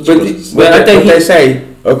guilty of the But charges? But I think what they he- say,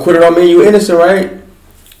 acquitted on me, you innocent, right?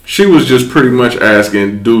 She was just pretty much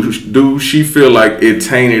asking, do she feel like it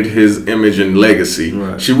tainted his image and legacy?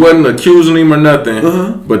 Right. She wasn't accusing him or nothing,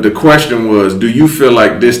 but the question was, do you feel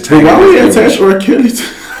like this But tainted why would he his attach image? R. Kelly to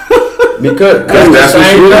Because That's that's the what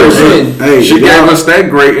she same was. person. Hey, She y'all- gave us that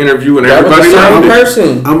great interview and That was the everybody same loved it.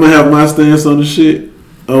 person. I'm gonna have my stance on the shit.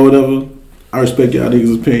 or whatever. I respect y'all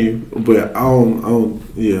niggas' opinion, but I'm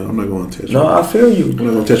not going to touch. No, I feel you. I'm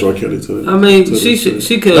not going to touch R. Kelly to. I mean,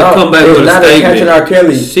 she could come back with a statement. R.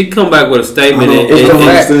 Kelly. She come back with a statement and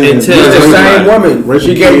it's the same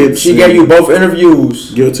woman. She gave you both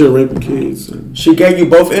interviews. Guilty of raping kids. She gave you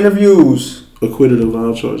both interviews. Acquitted of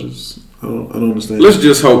all charges. I don't understand. Let's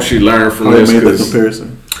just hope she learned from this. Made that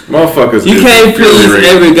comparison. Motherfuckers. You can't please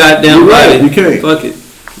every goddamn body. You can't. Fuck it.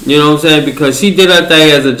 You know what I'm saying? Because she did her thing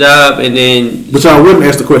as a job, and then. But y'all wouldn't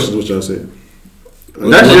ask the questions. What y'all said.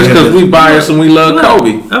 That's just because we biased and we love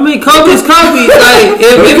Kobe. I mean, Kobe's Kobe. Like,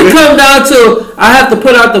 if it comes down to, I have to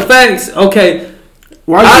put out the facts. Okay.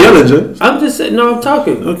 Why are you yelling, Judge? I'm just saying. No, I'm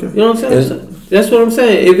talking. Okay. You know what I'm saying? That's what I'm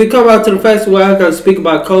saying. If it comes out to the facts where I got to speak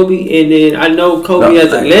about Kobe, and then I know Kobe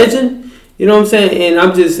as a legend. You know what I'm saying? And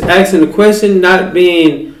I'm just asking the question, not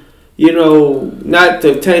being. Not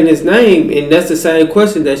to obtain his name, and that's the same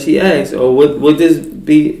question that she asked. Or would this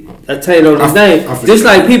be attained on his name? Just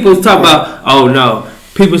like people talk about, oh no,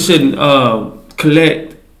 people shouldn't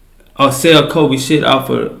collect or sell Kobe shit off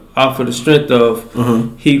of the strength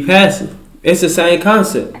of he passing. It's the same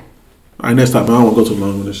concept. All right, next time, I don't want to go too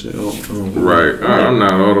long with this shit. Right. I'm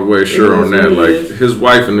not all the way sure on that. Like, his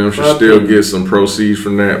wife and them should still get some proceeds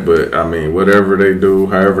from that. But, I mean, whatever they do,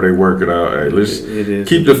 however they work it out, hey, let's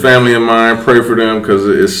keep the family in mind. Pray for them because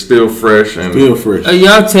it's still fresh. Still fresh.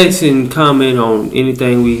 Y'all text and comment on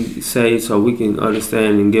anything we say so we can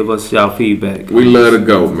understand and give us y'all feedback. We love to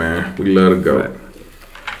go, man. We love to go. Right.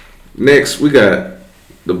 Next, we got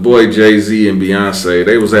the boy Jay-Z and Beyonce.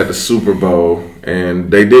 They was at the Super Bowl. And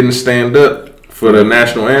they didn't stand up for the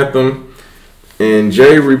national anthem. And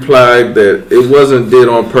Jay replied that it wasn't did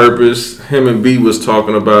on purpose. Him and B was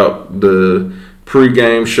talking about the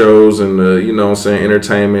pregame shows and the,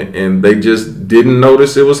 entertainment. And they just didn't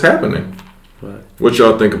notice it was happening. Right. What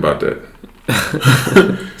y'all think about that?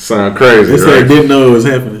 Sound crazy, right? They didn't know it was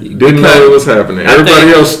happening. Didn't know it was happening. Everybody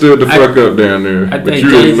else stood the fuck up down there. I think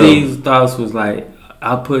Jay-Z's thoughts was like,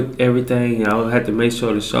 I put everything. I had to make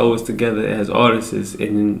sure the show was together as artists,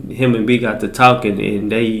 and him and B got to talking,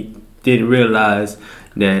 and they didn't realize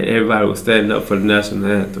that everybody was standing up for the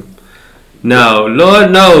national anthem. Now, Lord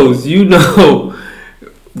knows, the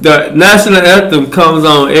national anthem comes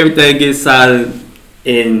on, everything gets silent,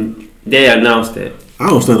 and they announced that. I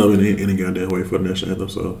don't stand up in any goddamn way for the national anthem,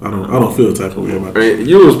 so I don't feel the type of way about that.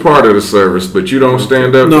 You was part of the service, but you don't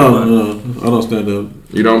stand up. No, I don't stand up.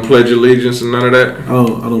 You don't pledge allegiance and none of that. I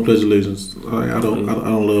don't pledge allegiance. I don't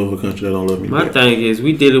love a country that don't love me. My thing is,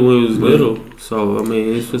 we did it when we was little, so I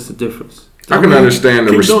mean, it's just a difference. I can understand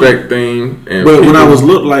the respect thing, but when I was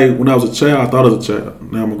when I was a child, I thought as a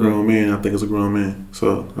child. Now I'm a grown man. I think as a grown man,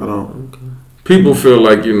 so I don't. Okay. People feel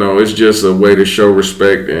like, it's just a way to show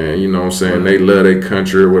respect and, they love their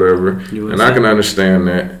country or whatever. And I can understand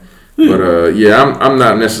that. But, I'm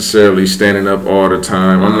not necessarily standing up all the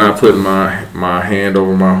time. I'm not putting my hand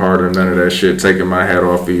over my heart or none of that shit, taking my hat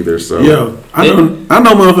off either. So yeah, I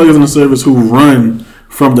know motherfuckers in the service who run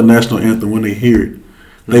from the national anthem when they hear it.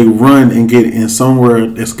 They run and get in somewhere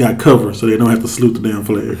that's got cover so they don't have to salute the damn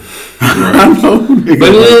flag. Right. I know. But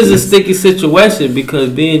it is a sticky situation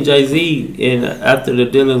because being Jay-Z and after the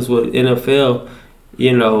dealings with NFL,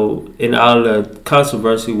 and all the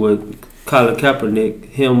controversy with Colin Kaepernick,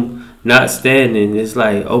 him not standing, it's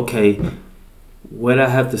like, okay, what I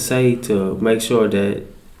have to say to make sure that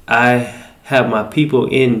I have my people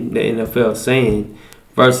in the NFL saying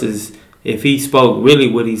versus if he spoke really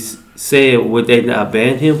what he said, would they not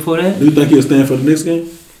ban him for that? Do you think he'll stand for the next game?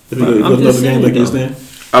 If he goes another game, like he'll stand?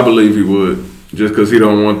 I believe he would. Just because he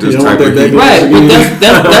don't want this type of heat. Right, but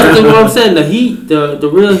that's what I'm saying. The heat, the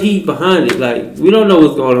real heat behind it. Like, we don't know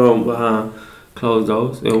what's going on behind closed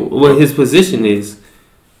doors and what his position is.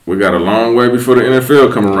 We got a long way before the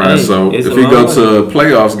NFL come around. Hey, so if he go to a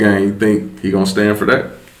playoffs game, you think he gonna stand for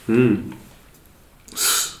that?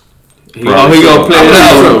 He gonna play it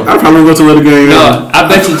out. I probably go to another game. No, I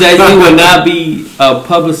bet you Jay-Z will not be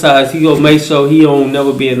publicized. He gonna make sure he don't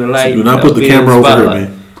never be in the light. Do not put the camera over here,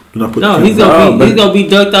 man. He's gonna be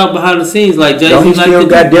ducked out behind the scenes like Jay-Z. Don't he still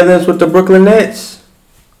got dealings with the Brooklyn Nets?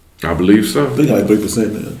 I believe so. They got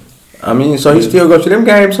 3% now. I mean, so he still go to them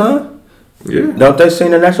games, huh? Yeah. Don't they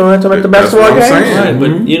sing the national anthem at the basketball games? Right, but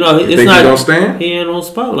it's not. He don't stand? He ain't on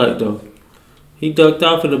spotlight though. He ducked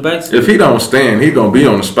out for the back. If he don't stand, he gonna be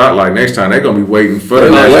on the spotlight next time. They're gonna be waiting for the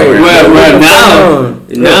national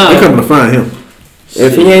anthem. Now they're coming to find him.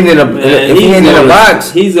 If he ain't in a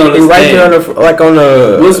box, he's gonna be right there on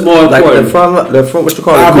the what's more important? The front. What you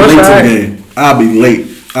call it? I'll be late to the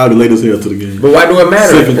game. I'll be late as hell to the game. But why do it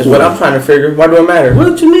matter? That's what I'm trying to figure. Why do it matter?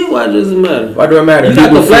 What you mean? Why does it matter? Why do it matter?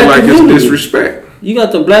 People feel like it's disrespect. you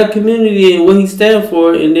got the black community and what he stand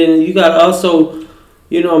for, and then you got to also,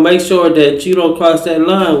 make sure that you don't cross that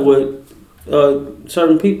line with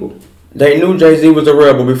certain people. They knew Jay-Z was a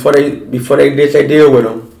rebel before they did their deal with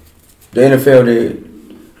him. The NFL did.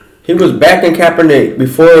 He was backing Kaepernick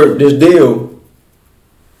before this deal.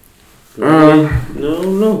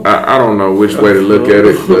 No. I don't know which way to look at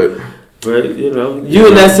it, but you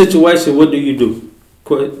in that situation, what do you do?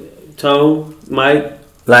 Tone, Mike,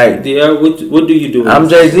 Like, D.A.R.E, what do you do? I'm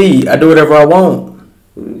Jay-Z. I do whatever I want.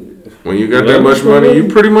 when you got that much money, you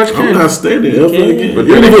pretty much can. I'm not standing ever again. But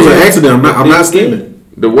Even if it was an accident, I'm not standing.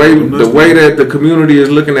 The way that the community is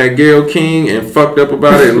looking at Gayle King and fucked up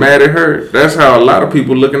about it and mad at her, that's how a lot of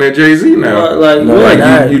people looking at Jay-Z now.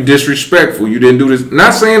 You disrespectful. You didn't do this.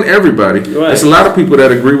 Not saying everybody. Right. There's a lot of people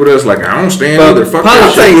that agree with us. Like, I don't stand either. Fuck that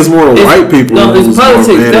I think shit. it's more white people. No, it's who's politics.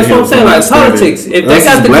 more mad That's at what I'm him saying. for Like not standing. politics. If they That's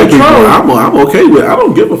got just the black control, people. I'm okay with it. I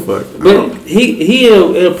don't give a fuck. but he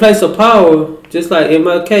in a place of power, just like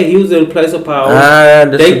MLK. He was in a place of power. I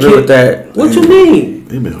disagree with that. What you mean?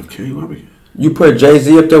 MLK, why we? You put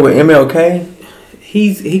Jay-Z up there with MLK?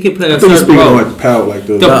 He can play a I think he's certain speaking role. like the power, like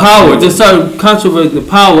the Power, the certain controversy, the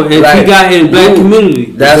power, and Like, he got in the black community.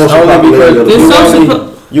 That's social only popularity of the because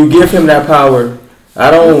people. you give him that power.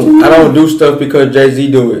 I don't do stuff because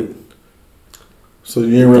Jay-Z do it. So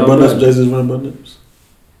you ain't run button ups? Jay-Z's run button ups?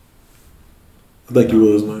 I think you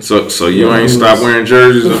was, man. So you ain't stopped wearing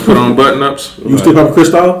jerseys and put on button ups? You still pop a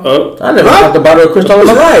Cristal? I never popped the bottle of Cristal in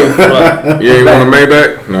my life. You ain't want a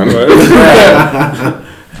Maybach? No.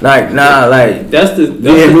 Like That's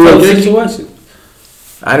the situation.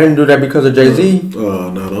 I didn't do that because of Jay-Z.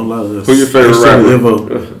 Oh no, don't lie to us. Who your favorite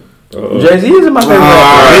rapper? Jay-Z isn't my favorite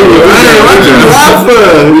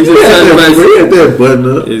We just had that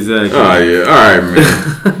button up. Exactly. Oh yeah, all right,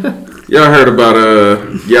 man. Y'all heard about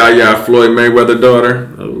Yaya Floyd Mayweather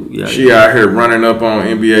daughter? Oh, yeah. She out here running up on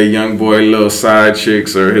NBA YoungBoy little side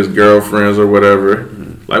chicks or his girlfriends or whatever.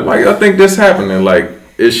 Like, why y'all think this happening? Like,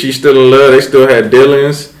 is she still in love? They still had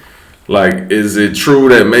dealings. Like, is it true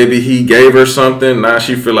that maybe he gave her something? Now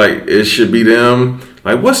she feel like it should be them.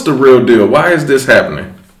 Like, what's the real deal? Why is this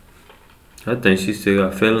happening? I think she still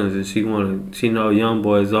got feelings, and she know young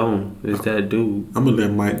boy's on is that dude. I'm gonna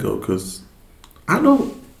let Mike go because I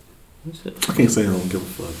can't say I don't give a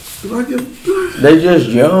fuck. Do I give? They just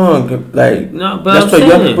young. Like, No, but that's I'm what saying.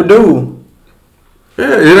 young people do.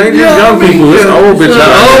 Yeah, it ain't just young people. It's old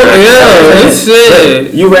bitches. It's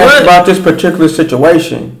shit. You asked about this particular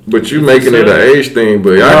situation. But you making it an age thing.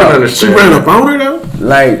 But I can She understand. ran up on her though.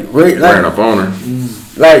 Ran up on her.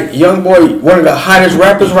 Like, young boy, one of the hottest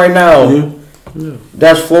rappers right now. Yeah.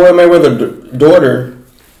 That's Floyd Mayweather's daughter.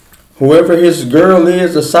 Whoever his girl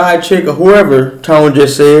is, a side chick or whoever, Tone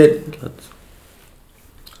just said.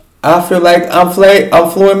 I feel like I'm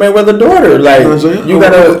Floyd Mayweather's daughter. Like, you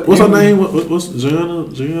gotta. What's her name? What's Gianna?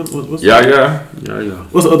 What's Yeah.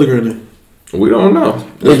 What's the other girl name? We don't know.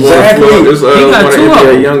 Exactly. This He got one of two of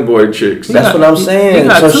NBA them. young boy chicks. That's what I'm saying. he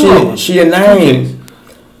got two of So them. she a name.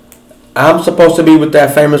 I'm supposed to be with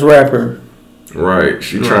that famous rapper. Right.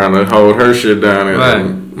 She trying to hold her shit down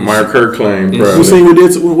and mark her claim. You Probably.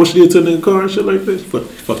 seen what she did to the nigga car and shit like this? Fuck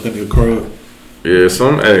that nigga car up. Yeah.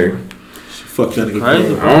 She fucked that nigga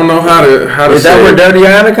Crazy. car I up. don't know how to Is say that where it. Dirty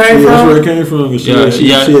Anna came Yeah, that's where from? it came from. She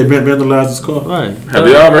Yeah. had vandalized his car. Right. Have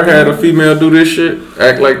y'all ever had a female do this shit?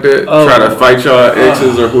 Act like that? Oh. Try to fight y'all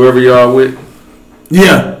exes or whoever y'all with?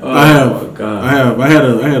 Yeah, I have. my God. I have. I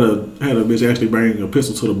had a bitch actually bring a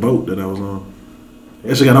pistol to the boat that I was on.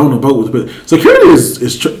 Actually got on the boat with the pistol. Security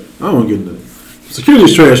is I don't get into it. Security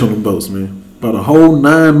is trash on the boats, man. About a whole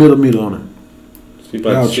 9mm on it. She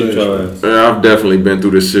about to shoot your ass. Yeah, I've definitely been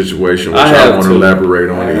through this situation, which I I have won't too. elaborate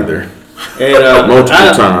on either. And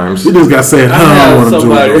Multiple times. She just got said, I I had don't want to do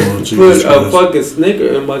somebody it. No more. put Jesus a Christ. fucking Snicker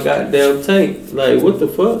in my goddamn tank. Like, what the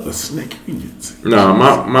fuck? A snake. No,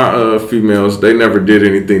 my females, they never did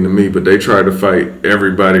anything to me, but they tried to fight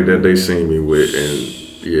everybody that they seen me with,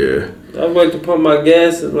 and yeah. I went to pump my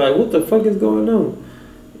gas and like, what the fuck is going on?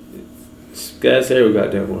 Gas every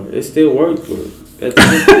goddamn one. It still works, but it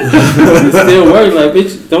still works. Like,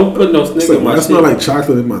 bitch, don't put no Snicker in my I shit. smell like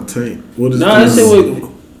chocolate in my tank. What is No, that this? shit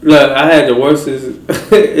was. Look, I had the worst, and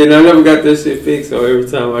I never got that shit fixed. So every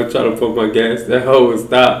time I try to pump my gas, that hoe would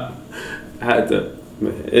stop. I had to,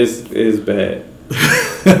 man, it's bad.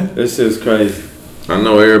 This shit's crazy. I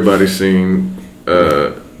know everybody seen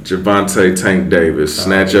Javante Tank Davis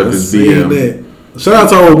snatch up his BM. That. Shout out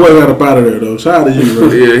to our boy got up out of there though. Shout out to you, bro.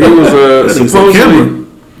 Yeah, he was That nigga said supposedly. camera.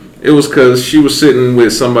 It was because she was sitting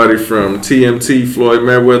with somebody from TMT, Floyd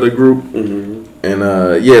Mayweather Group, and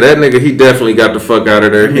yeah, that nigga he definitely got the fuck out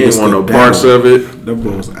of there. He didn't want no parts of it. That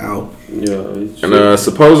boy was out. And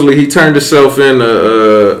supposedly he turned himself in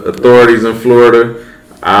to authorities in Florida.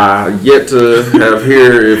 I yet to have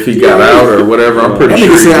hear if he got out or whatever. I'm pretty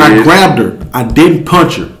sure He said I did. grabbed her. I didn't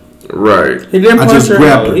punch her. Right. He didn't I punch just her.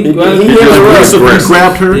 grabbed her. He He grabbed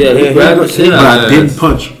grabbed her. Yeah, he grabbed the shit But out I of didn't her.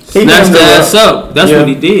 punch her. He Snatched the done ass up. That's what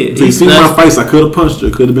he did. So you He see my snatched- face? I could have punched her.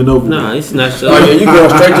 It could have been over. Nah, he snatched her Oh up. yeah, you going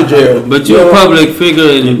straight to jail. But you're a public figure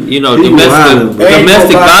and, you know, He domestic lying. domestic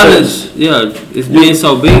Ain't no violence, yeah, it's being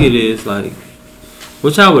so big it is, like,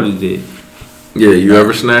 which I would have did. Yeah, you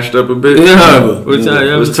ever snatched up a bitch? Yeah, Never. which I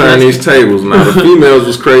ever Let's turn these tables. Now the females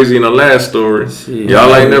was crazy in the last story. Shit.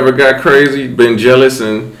 Y'all ain't never got crazy, been jealous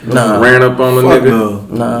and Nah. ran up on a Fuck nigga. no.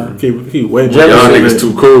 Nah. Keep way more. Jealous. Y'all Jealous. niggas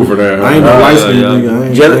too cool for that. I ain't Huh? no light skinned yeah. nigga. I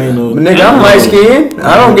ain't Jealous. no. Nigga, I'm light skinned.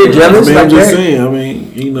 I don't get jealous Man, like I'm just that. saying. I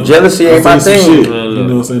mean, you know, Jealousy ain't I've my seen some thing. shit. You know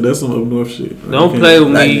what I'm saying? That's some up north shit. Don't play with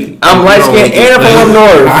me. I'm light skinned and I'm from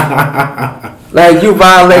up north. Like you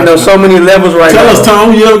violating on so many levels right Tell now. us,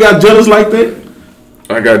 Tom, you ever got jealous like that?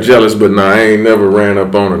 I got jealous, but nah, I ain't never ran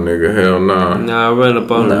up on a nigga. Hell nah. Nah, I ran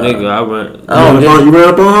up on a nigga. I ran. You ran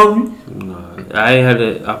up on him? Nah, I ain't had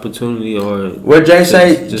the opportunity or. What Jay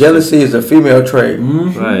say? Just- Jealousy is a female trait.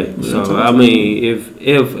 Right. So I mean,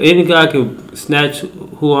 if any guy can snatch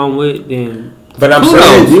who I'm with, then But I'm Who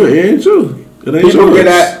saying knows? It ain't true. It ain't people true. get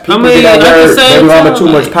at people I mean, get at the at their same baby mama time, too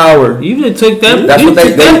much like, power. you didn't took that. That's you what they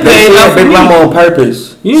took that they pain said off baby me. mama on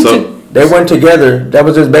purpose. You So- took. They went together. That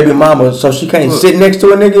was his baby mama, so she can't sit next to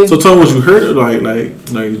a nigga. So, Tom, was you hurt? Like,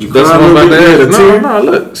 did you That's cry what a I'm little about bit? to You had a ask. tear? No,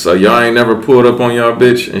 look. So y'all ain't never pulled up on y'all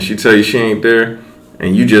bitch and she tell you she ain't there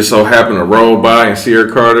and you just so happen to roll by and see her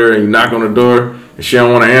car there and you knock on the door and she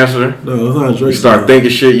don't want to answer. No, it's not a You Drake start song. thinking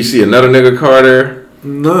shit. You see another nigga car there.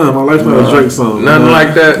 Nah, my life's not a Drake song. Nothing Nah.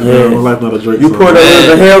 like that. Yeah, my life's not a Drake You song. put up with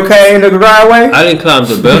the Hellcat in the driveway. I didn't climb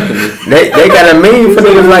the balcony. They got a meme for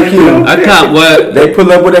niggas like you. I can't. What They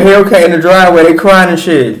pull up with a Hellcat in the driveway. They crying and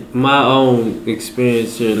shit. my own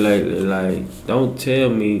experience here lately, like, don't tell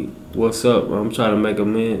me what's up. I'm trying to make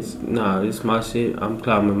amends. Nah, this my shit. I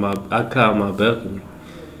climb my balcony.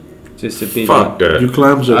 Just to be Fuck that. You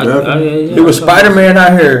climbed your balcony? He was Spider Man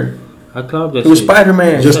out here. I climbed that He was shit. Spider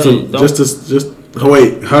Man. Just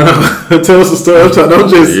wait. Tell us a story. Don't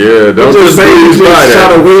just Yeah, don't just say you breeze by just that.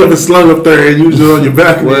 shot a wheel and slung up there and you just on your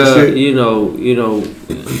balcony Well, and shit. you know, we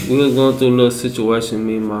were going through a little situation.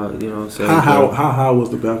 Me and my, you know what I'm saying. How high was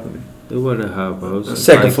the balcony? It wasn't high, bro. It was just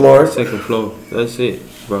Second floor. Second floor. That's it,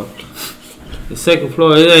 bro. The second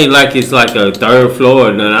floor. It ain't like it's like a third floor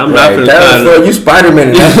or nothing. I'm not Right, gonna third try floor, to. you Spider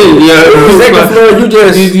Man. Yeah. Second floor, you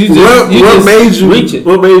just. What made you? reach it.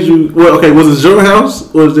 What made you? Well, okay, was it your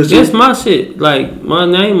house or was it Just my shit, like my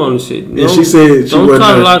name on the shit. And she said she don't wasn't try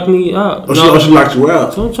to there. lock me out. Oh, she locked you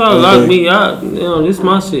out. Don't try to lock me out. You know, this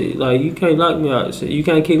my shit. Like you can't lock me out. Shit. You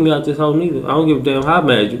can't kick me out this hole neither. I don't give a damn how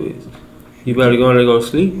mad you is. You better go in there and go to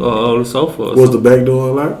sleep or on the sofa. Or Was the back door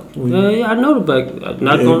unlocked? yeah, I know the back.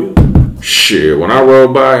 Not Yeah. going. Shit, when I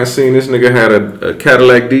rolled by and seen this nigga had a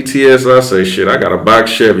Cadillac DTS, I say, shit, I got a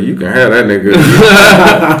box Chevy. You can have that nigga.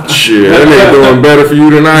 Shit, that nigga doing better for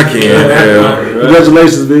you than I can. Hell.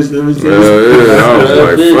 Congratulations, bitch. Yeah, I was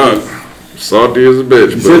like, fuck. Salty as a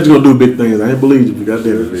bitch. You said you gonna do big things. I ain't believe you, but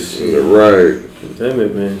goddamn it, bitch. Right. Damn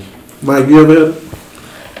it, man. Mike, you ever had?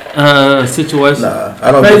 Situation. Nah,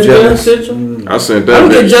 I don't get Crazy girl jealous. situation. I sent I that don't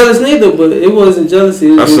get bitch. jealous neither, but it wasn't jealousy.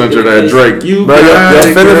 It I was sent her that Drake. You Bro, got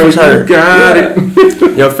your it, feelings girl, was you hurt. got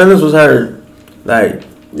it. Your feelings was hurt. Like,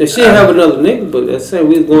 Yeah, she didn't have another nigga, but that's saying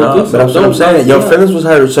we was going no, through but that's what I'm saying. Your feelings was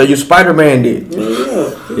hurt, so you Spider Man did.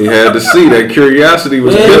 Yeah, He had to see that curiosity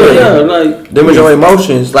was yeah, killing yeah. him. Like Them was your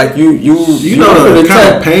emotions. Like you know the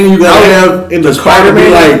kind of pain you gotta have in the car to be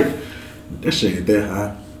Spider-Man. like, that shit ain't that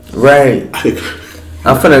high. right.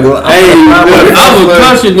 I'm finna go. Hey, I'm a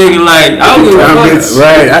country nigga. Like I don't give a fuck.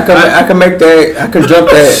 Right, I can make that. I can jump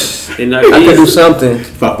that. And I can do I something.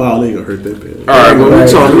 If I fall, they gonna hurt that bad. All right, when Right.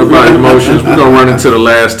 we're talking about emotions, we're gonna run into the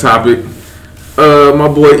last topic. My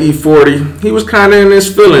boy E40, he was kind of in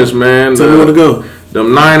his feelings, man. Tell me where to go.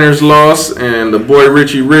 Them Niners lost, and the boy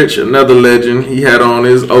Richie Rich, another legend, he had on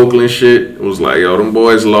his Oakland shit. Was like, yo, them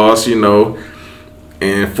boys lost, you know.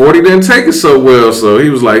 And 40 didn't take it so well, so he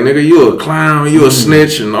was like, nigga, you a clown, you a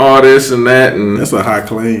snitch, and all this and that. And That's a high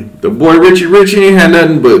claim. the boy Richie Rich, he ain't had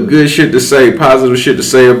nothing but good shit to say, positive shit to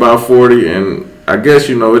say about 40. And I guess,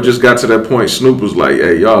 you know, it just got to that point. Snoop was like,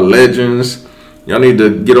 hey, y'all legends. Y'all need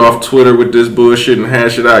to get off Twitter with this bullshit and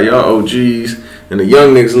hash it out. Y'all OGs. And the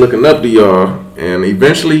young niggas looking up to y'all. And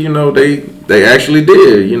eventually, you know, they actually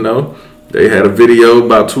did, you know. They had a video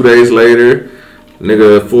about 2 days later.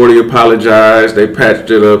 Nigga 40 apologized. They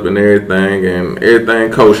patched it up and everything. And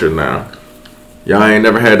everything kosher now. Y'all ain't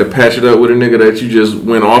never had to patch it up with a nigga that you just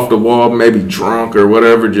went off the wall, maybe drunk or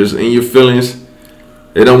whatever, just in your feelings.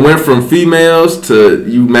 It done went from females to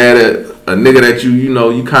you mad at a nigga that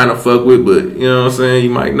you kind of fuck with, but you know what I'm saying? You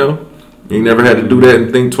might know. You never had to do that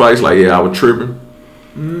and think twice, like, yeah, I was tripping.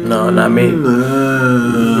 No, not me. I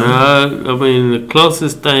mean, the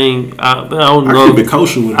closest thing, I don't know. I keep it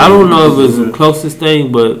kosher with it. I don't know if it's the closest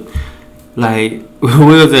thing, but like when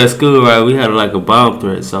we was at school, right? We had like a bomb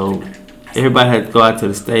threat, so everybody had to go out to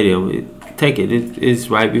the stadium. It's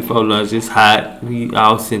right before lunch. It's hot. We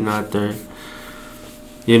all sitting out there.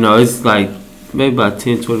 You know, it's like maybe about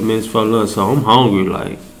 10, 20 minutes before lunch, so I'm hungry,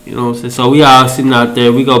 like, you know what I'm saying? So we all sitting out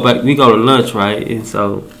there. We go to lunch, right? And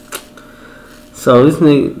so this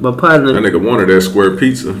nigga, my partner, That nigga wanted that square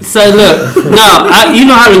pizza. say, look, no, you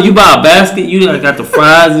know how you buy a basket, you like got the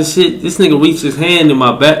fries and shit. This nigga reached his hand in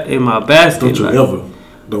my basket. Don't you like, ever.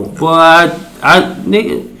 Don't. boy, I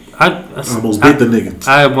almost bit the nigga.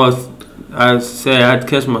 I said I had to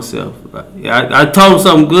catch myself. I told him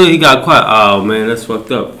something good. He got quiet. Oh man, that's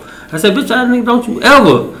fucked up. I said, bitch, don't you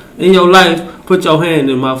ever in your life put your hand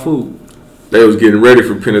in my food. They was getting ready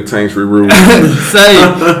for penitentiary rules. Say,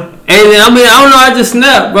 and I mean, I don't know. I just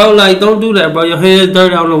snapped, bro. Like, don't do that, bro. Your hand's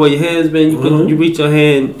dirty. I don't know where your hand's been. You reach your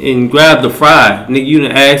hand and grab the fry, nigga. You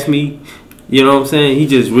didn't ask me. You know what I'm saying? He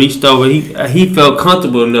just reached over. He felt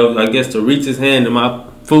comfortable enough, I guess, to reach his hand in my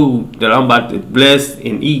food that I'm about to bless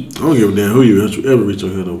and eat. I don't give a damn who you ever reach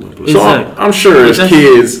your hand over. So I'm sure as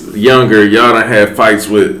kids, younger, y'all done had fights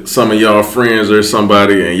with some of y'all friends or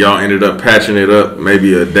somebody, and y'all ended up patching it up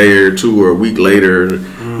maybe a day or two or a week later.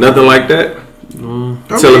 Nothing like that.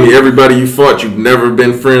 Telling me everybody you fought, you've never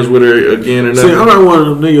been friends with her again or nothing. See, I'm not one of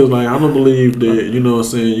them niggas. Like, I don't believe that. You know what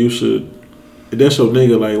I'm saying? You should. If that's your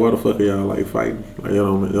nigga, like, why the fuck are y'all like fighting? Like, it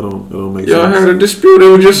don't make sense. Y'all had a dispute. It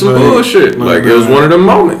was just some bullshit. Like, it was one of them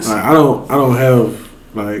moments. Like, I don't have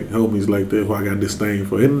like homies like that who I got disdain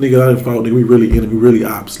for. Any nigga I done fought, nigga, we really enemy, really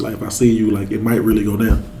ops. Like, if I see you, like, it might really go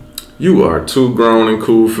down. You are too grown and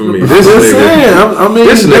cool for me. This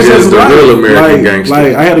nigga is the real American gangster.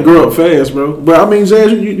 Like, I had to grow up fast, bro. But I mean,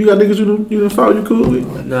 Jazz, you got niggas you done fought, you cool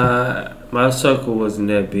with? Nah, my circle wasn't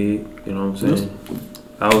that big. You know what I'm saying?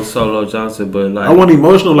 I was Solo Johnson, but like, I wasn't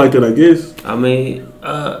emotional like that, I guess. I mean,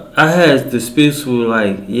 I had disputes with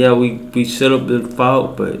like, yeah, we should have been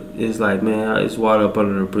fought, but it's like, man, it's water up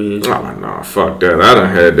under the bridge. Oh, no, fuck that. I done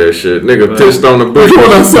had that shit. Nigga pissed on the bush.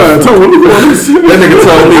 Going outside. That nigga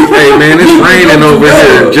told me, hey, man, it's raining over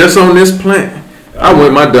here just on this plant. I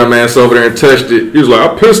went my dumb ass over there and touched it. He was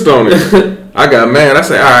like, I pissed on it. I got mad. I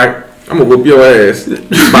said, all right, I'm going to whoop your ass.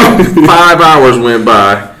 About 5 hours went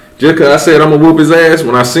by. Just because I said I'm going to whoop his ass,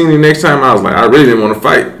 when I seen him next time, I was like, I really didn't want to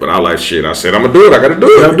fight. But I like, shit, I said I'm going to do it. I got to do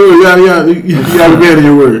it. You got to be out of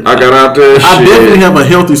your word. I got out there. I definitely have a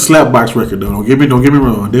healthy slapbox record, though. Don't get me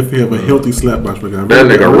wrong. I definitely have a healthy slapbox record. That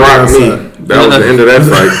nigga rocked me. That was the end of that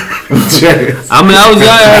fight. I mean, I was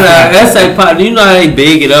young at essay partner. You know how they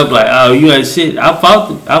big it up like, oh, you ain't shit. I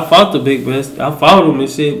fought the big best. I fought him and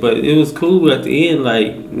shit, but it was cool. But at the end,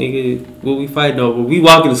 like, nigga, what we fighting over? We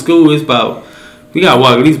walking to school. It's about. We gotta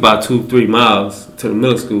walk at least about 2-3 miles to the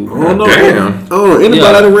middle school. Oh no! Damn. Oh, anybody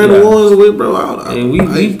I done ran the ones with, bro? And we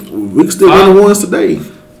can still run the ones today.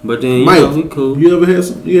 But then Mike, we cool. You ever had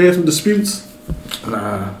some? You had some disputes?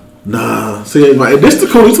 Nah. See, Mike, this the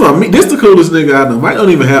coolest one. This the coolest nigga I know. Mike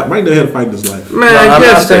don't even have. Mike never had a fight in his life. Man,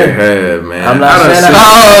 yes they have, man. I'm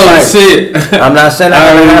not saying shit. I'm not saying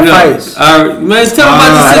I don't have fights. Man, tell me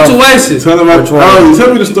about the situation. Tell me about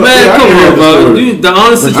tell me the story. Man, come on, bro. The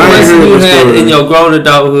only situation you had in your grown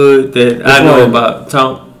adulthood that I know about,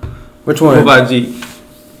 Tom. Which one? What about G?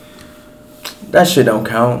 That shit don't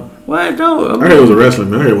count. Why don't? I heard it was a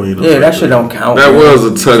wrestling man. I heard when you know. Yeah, that shit don't count. That was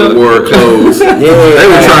a tug of war close. Yeah, they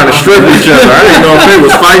were trying to strip each other. I didn't know if they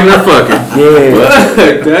was fighting or fucking.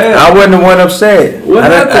 Yeah, damn. I wasn't the one upset. What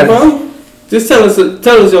happened, bro? Just tell us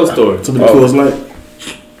your story. Somebody feels like.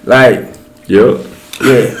 Yep.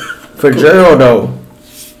 Yeah, for Gerald though.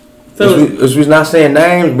 We're not saying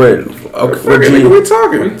names, but okay, we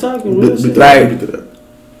talking. We talking real shit. Like,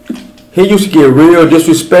 he used to get real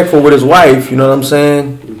disrespectful with his wife. You know what I'm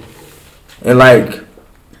saying? And like,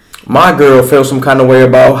 my girl felt some kind of way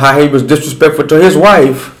about how he was disrespectful to his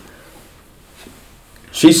wife.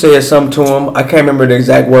 She said something to him. I can't remember the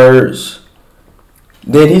exact words.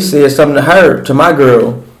 Then he said something to her, to my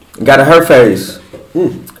girl. Got in her face.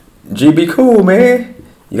 G, be cool, man.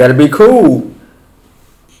 You gotta be cool.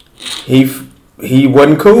 He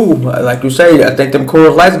wasn't cool. Like you say, I think them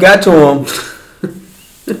Coors Lights got to him.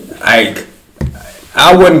 I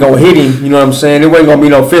wasn't gonna hit him. You know what I'm saying? It wasn't gonna be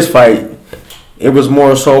no fist fight. It was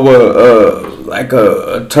more so like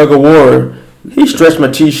a tug of war. He stretched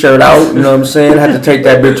my t-shirt out, you know what I'm saying? I had to take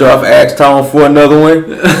that bitch off, ask Tom for another one.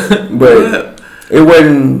 But it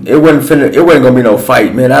wasn't gonna be no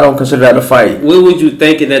fight, man. I don't consider that a fight. What was you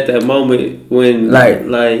thinking at that moment when I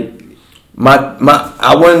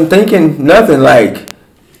wasn't thinking nothing like,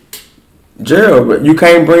 Gerald, you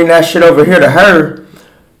can't bring that shit over here to her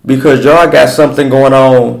because y'all got something going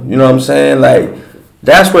on, you know what I'm saying? Like,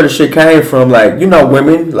 that's where the shit came from. Like, you know,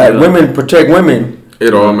 women, like women protect women.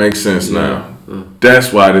 It all makes sense now.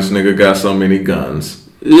 That's why this nigga got so many guns.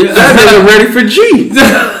 Yeah. That nigga ready for G.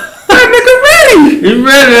 That nigga ready. He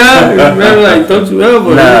ready, huh? He ready, like, don't you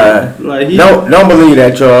ever. Nah. Like, don't believe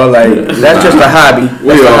that, y'all. Like, that's just a hobby.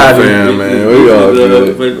 We all fan, man. We all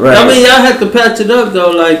good. Right. I mean, y'all had to patch it up,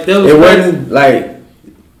 though. Like, that was It crazy. wasn't, like,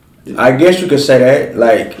 I guess you could say that.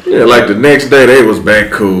 Like, Yeah, like the next day they was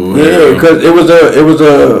back cool. yeah, because it was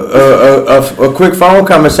a quick phone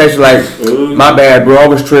conversation. Like, my bad, bro. I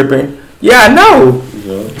was tripping. Yeah, I know.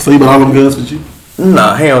 So you bought all them guns for you?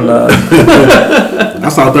 Nah, hell no. I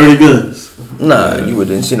saw 30 guns. Nah, you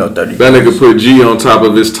didn't see no 30. That nigga put G on top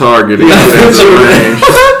of his target. He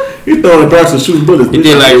He throwing darts and shooting bullets. He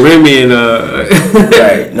did like Remy and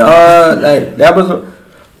Right. No, like, that was.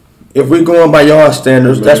 If we going by y'all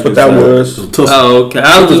standards, that's what that was. Oh, okay.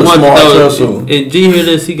 I was just It was a wondering small though. tussle. If G hear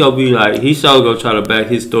this, he gonna be like, he sure gonna try to back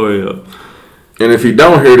his story up. And if he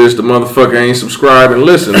don't hear this, the motherfucker ain't subscribed and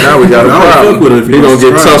listen. Now we got a I don't fuck with problem. it if He he gonna don't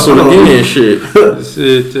get subscribe. tussled again and shit.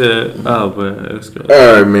 Shit, oh man, that's good.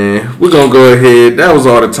 Alright, man. We're gonna go ahead. That was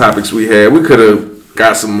all the topics we had. We could have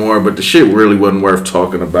got some more, but the shit really wasn't worth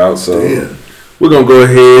talking about. So we're gonna go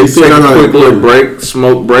ahead, take a quick little break,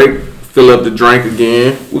 smoke break, fill up the drink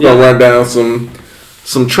again. We're gonna run down some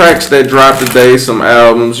tracks that dropped today, some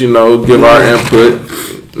albums, you know, give our input.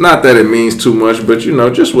 Not that it means too much, but you know,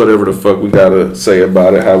 just whatever the fuck we gotta say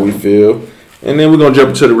about it, how we feel. And then we're gonna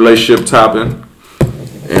jump into the relationship topic.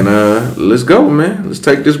 And let's go, man. Let's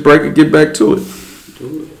take this break and get back to it.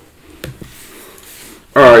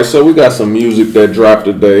 Alright, so we got some music that dropped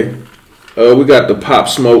today. We got the Pop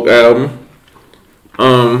Smoke album.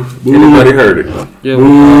 Anybody heard it? Yeah, we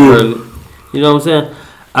all heard it. You know what I'm saying?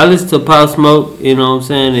 I listen to Pop Smoke, you know what I'm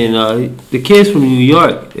saying, and the kid's from New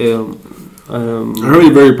York. I heard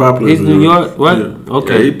he's very popular. He's New York, right? Yeah.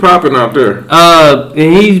 Okay. Yeah, he popping out there. And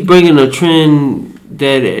he's bringing a trend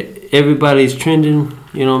that everybody's trending.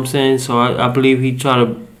 You know what I'm saying? So I believe he try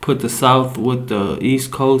to put the South with the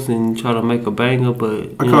East Coast and try to make a banger. But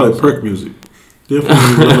I call it perk music.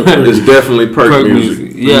 Definitely, It's definitely perk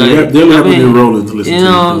music. Yeah, they'll have to be rolling to listen you to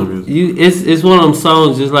know, music. it's one of them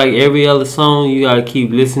songs. Just like every other song, you gotta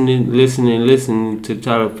keep listening to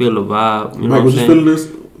try to feel the vibe. You know Mike, what I'm was you saying? feeling this?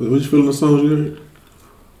 Was you feeling the songs you heard?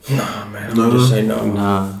 Nah, man. No. Just say no.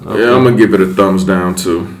 Nah. Okay. Yeah, I'm gonna give it a thumbs down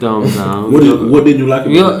too. Thumbs down. What did you like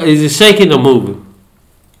about it? Is it shaking or moving?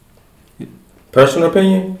 Personal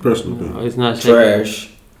opinion? Personal opinion. It's not shaking.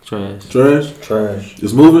 Trash. Trash?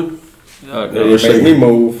 It's moving? It make me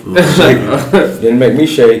move. Didn't make me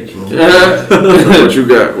shake. What you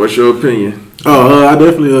got? What's your opinion? Oh, I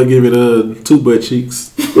definitely give it 2 butt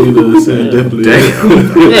cheeks. You know what I'm saying? Definitely.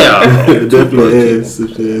 Yeah. Definitely ass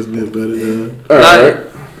if she asked me about it. All right.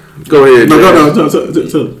 Go ahead. No, Jay.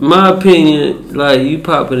 tell. My opinion, like you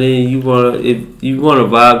pop it in, if you wanna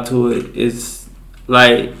vibe to it, it's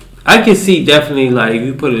like I can see definitely like if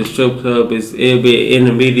you put it in a strip club, it'll be an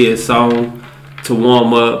intermediate song to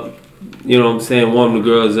warm up. You know what I'm saying? Warm the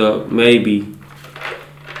girls up, maybe.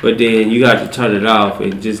 But then you got to turn it off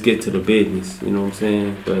and just get to the business. You know what I'm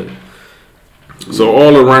saying? But So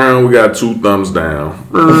all around, we got 2 thumbs down.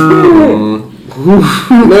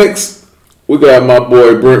 Next, we got my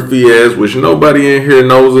boy Brent Fiaz, which nobody in here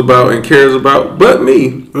knows about and cares about, but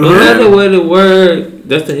me. another way the word,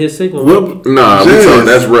 that's the hit single. What? Nah, we Jazz. talking,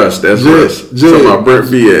 that's Russ. That's Russ. Jazz. Talking about Brent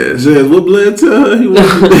Fiaz. Jazz, what blood tell her he wanted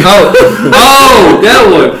to do? Oh, that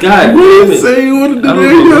one. God damn What did he it. say he wanted to I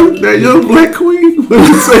do don't that young black queen? What did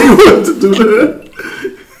he say he wanted to do that?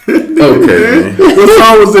 Okay, man. What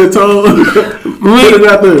song was that, Tom? Put it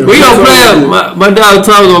out there. We gonna play it. My dog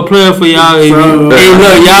Tom gonna play it for y'all. And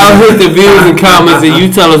look, y'all hit the views and comments and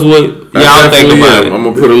you tell us what y'all think about it. I'm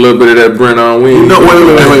gonna put a little bit of that Brent on. We ain't No,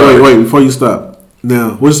 gonna- wait. Before you stop.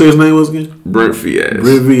 Now, what you say his name was again? Brent Fiaz.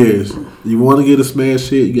 Brent Viez. You want to get a smash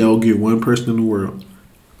hit, you gotta get one person in the world.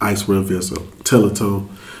 Iceware Vessel. Teletone.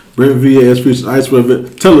 Brent Viez features Iceware Vessel.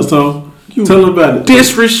 Teletone. Tell him about it.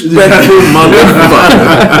 Disrespectful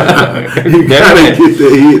motherfucker. You gotta get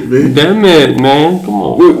that hit, man. Damn it, man. Come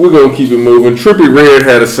on. We're gonna keep it moving. Trippie Redd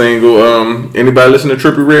had a single. Anybody listen to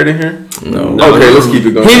Trippie Redd in here? No. Okay, let's keep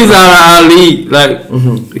it going. He was out of our league. Like,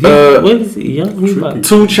 what is he? Young? He about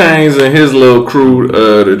 2 Chainz and his little crew,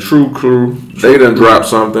 the True Crew, they done dropped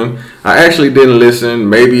something. I actually didn't listen.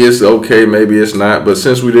 Maybe it's okay, maybe it's not. But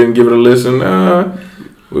since we didn't give it a listen,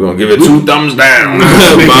 we're gonna give it 2 thumbs down.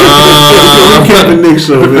 Captain Nick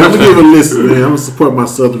show, man. I'm gonna give it a listen, man. I'm gonna support my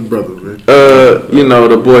Southern brother, man. You know,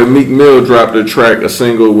 the boy Meek Mill dropped a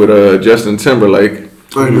single with Justin Timberlake.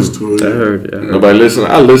 I ain't listen to it. I heard. Nobody listen.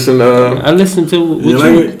 I listened. I listened to what You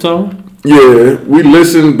like it? Tom. Yeah, we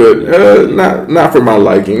listened, but not for my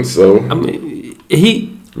liking. So I mean, he.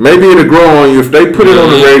 maybe it'll grow on you if they put it on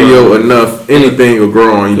the radio enough. Anything will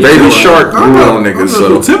grow on you. Baby Shark grew on niggas.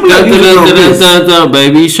 So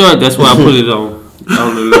Baby Shark. That's why I put it on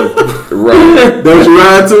the level. right. That was you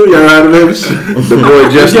ride to? Y'all ride to that shit? The boy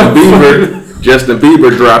Justin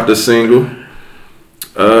Bieber dropped a single.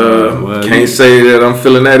 Can't say that I'm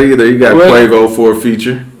feeling that either. You got Quavo for a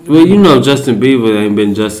feature. Well, you know Justin Bieber ain't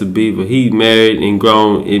been Justin Bieber. He married and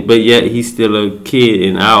grown, but yet he's still a kid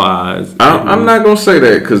in our eyes. I'm not gonna say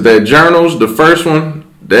that because that Journals, the first one,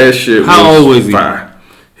 that shit. How old was he? Fire.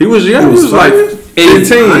 He was young. He was like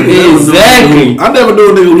 15. Exactly. I never knew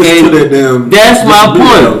a nigga listen to that damn. That's my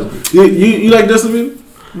point. You like Justin Bieber,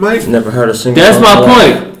 Mike? Never heard a single. That's my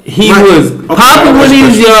point. He was popping when he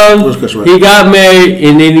was young. He got married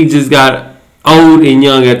and then he just got old and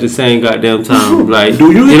young at the same goddamn time. Like, it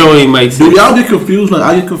don't even make sense. Do y'all get confused? Like,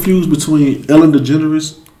 I get confused between Ellen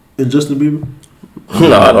DeGeneres and Justin Bieber.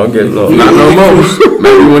 No, I don't get low. Not no more.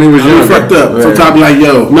 Maybe when he was young. Fucked up. Sometimes like,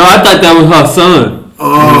 yo. No, I thought that was her son.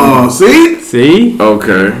 Oh, see? See?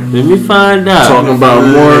 Okay. Let me find out. Talking about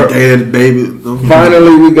more. Dad, baby.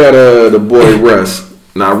 Finally, we got the boy Russ.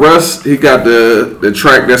 Now Russ, he got the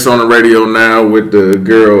track that's on the radio now with the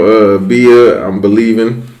girl Bia. I'm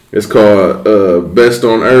believing it's called "Best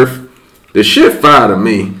on Earth." The shit fire to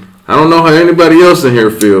me. I don't know how anybody else in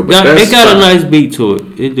here feel, but it got a nice beat to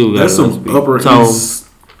it. It do got that's a nice some beat. Upper East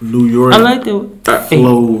New York. I like that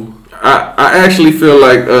flow. I actually feel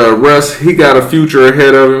like Russ, he got a future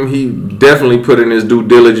ahead of him. He definitely put in his due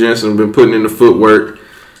diligence and been putting in the footwork.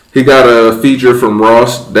 He got a feature from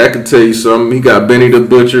Ross. That could tell you something. He got Benny the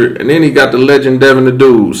Butcher. And then he got the legend Devin the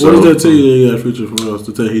Dude. So. What does that tell you that he got a feature from Ross?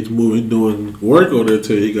 To tell you he's moving, doing work, or that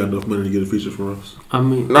tell you he got enough money to get a feature from Ross? I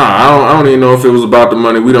mean, nah, I don't even know if it was about the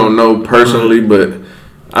money. We don't know personally, but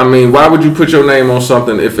I mean, why would you put your name on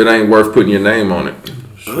something if it ain't worth putting your name on it?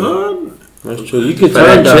 That's true. You can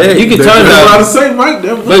turn down. You can turn down. I say, Mike.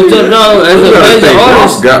 But no, as a Ross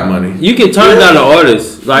artist, got money. you can turn down the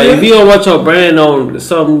artist. Like if you don't want your brand on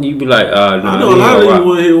something, you be like, no. I know a lot of people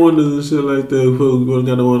want to hear wonders and shit like that. Who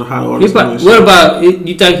got to want hot artists? What about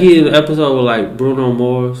you? Think he in an episode with like Bruno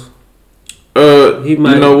Mars? He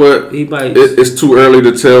might. You know what? He might. It's too early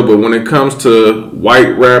to tell, but when it comes to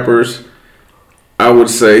white rappers, I would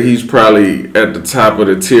say he's probably at the top of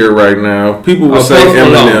the tier right now. People would say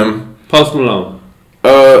Eminem. Post Malone.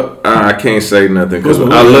 I can't say nothing because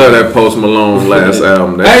I love that Post Malone last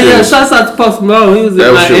album. Shouts out to Post Malone. He was in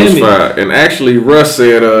Miami. Shit was fire. And actually, Russ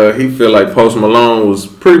said he feel like Post Malone was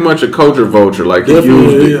pretty much a culture vulture. Like he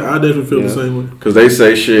used it. Yeah, I definitely feel the same way. Because they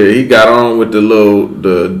say shit, he got on with the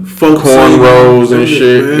cornrows and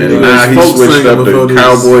shit, man, and now he switched up to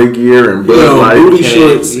cowboy gear and Bud Light, booty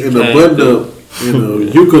shorts and a button up,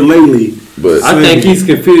 ukulele. But I think he's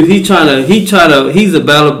confused. He's a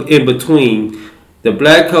battle in between the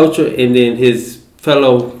black culture and then his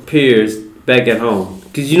fellow peers back at home.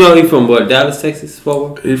 Cause you know he from what, Dallas, Texas,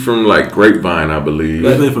 forward. He from like Grapevine, I believe.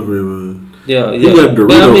 He's from Grapevine. Yeah. He got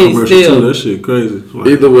Dorito commercial too. That shit crazy.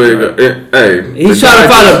 Either way, hey, he's trying to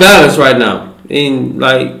find a balance right now, and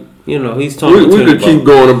like he's talking. We could keep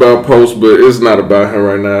going about Post, but it's not about him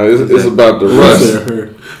right now. It's about the Russ.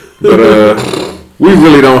 But we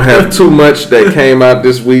really don't have too much that came out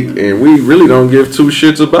this week, and we really don't give two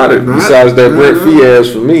shits about it. Besides that Brett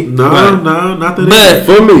Fias for me. No, not that. But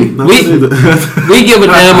for me, we give a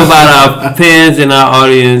damn about our fans and our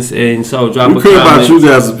audience, and so drop a comment. We care about you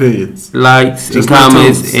guys' opinions, likes, and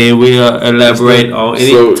comments, and we'll elaborate on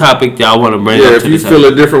any topic y'all want to bring up. Yeah, if you feel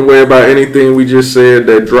a different way about anything we just said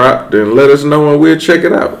that dropped, then let us know and we'll check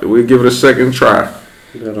it out. We'll give it a second try.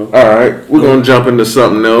 Alright, we're going to jump into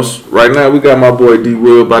something else. Right now, we got my boy D.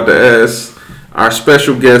 Will about to ask our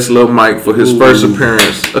special guest, Lil Mike, for his first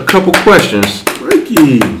appearance. A couple questions.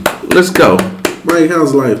 Frankie. Let's go. Mike,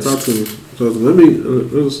 how's life? Talk to me.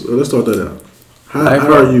 Let's start that out.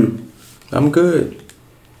 How are you? I'm good.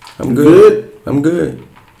 I'm good.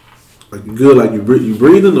 Like you good? Like you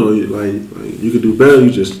breathing, or like you could do better?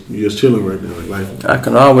 You just chilling right now. Like life. I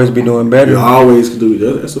can always be doing better. You always can do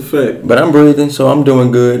that. That's a fact. But I'm breathing, so I'm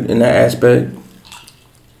doing good in that aspect.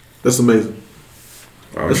 That's amazing.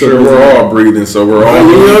 I'm sure we're all breathing, so we're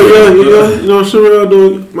all. You know, sure,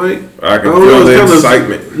 doing, Mike. I can feel the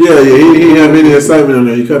excitement. Yeah, he didn't have any excitement on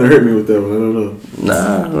there. You kind of hurt me with that one. I don't know.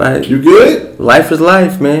 Nah, like you good? Life is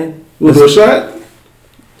life, man. Want to do a shot?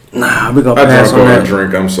 Nah, we gonna pass on that. I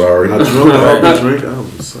drink. I'm sorry. I drunk all the drink.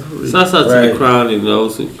 I'm sorry. Shouts out to the crowd and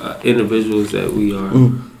those individuals that we are.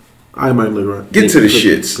 I might look right. Get to the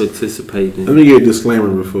shits. Participating. Let me get a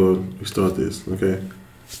disclaimer before we start this, okay?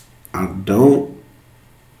 I don't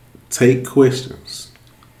take questions.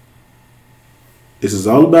 This is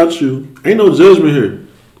all about you. Ain't no judgment here.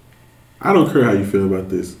 I don't care how you feel about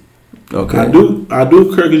this. Okay. I do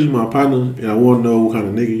care because you're my partner and I want to know what kind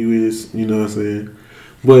of nigga you is. You know what I'm saying?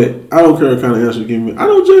 But I don't care what kind of answer you give me. I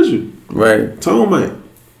don't judge you. Right. Tone Mike.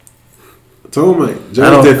 I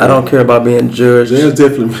don't care about being judged. That's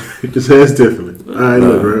definitely. That's definitely. All right,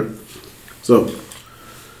 look, right? So,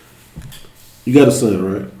 you got a son,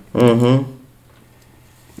 right? Mm-hmm.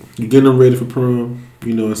 You getting them ready for prom.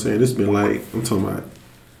 You know what I'm saying? It's been like, I'm talking about,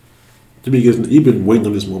 you've been waiting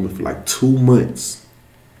on this moment for like 2 months.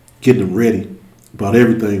 Getting them ready. Bought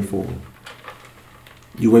everything for him.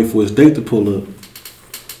 You wait for his date to pull up.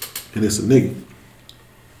 And it's a nigga.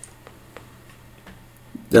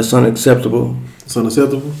 That's unacceptable. It's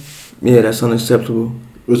unacceptable? Yeah, that's unacceptable.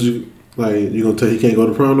 What you gonna tell he can't go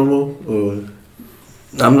to prom no more? Or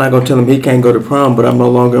I'm not gonna tell him he can't go to prom, but I'm no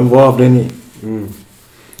longer involved in it. You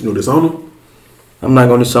gonna disown him? I'm not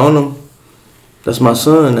gonna disown him. That's my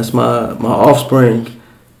son. That's my offspring.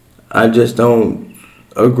 I just don't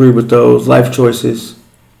agree with those life choices.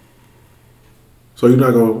 So you're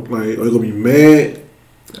not gonna are you gonna be mad?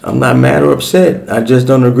 I'm not mad or upset. I just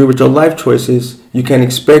don't agree with your life choices. You can't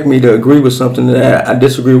expect me to agree with something that I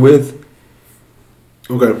disagree with.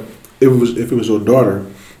 Okay. If it was your daughter,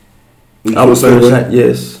 I would say that,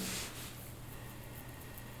 yes.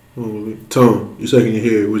 Tom, you shaking your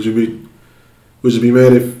head. Would you be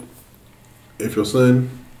mad if your son,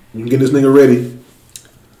 you get this nigga ready?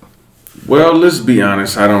 Well, let's be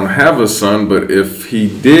honest. I don't have a son, but if he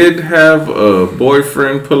did have a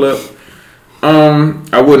boyfriend pull up,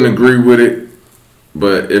 I wouldn't agree with it.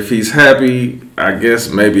 But if he's happy, I guess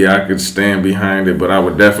maybe I could stand behind it. But I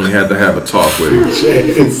would definitely have to have a talk with him.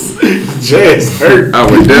 Jazz hurt. I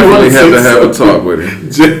would definitely have to have a talk with him.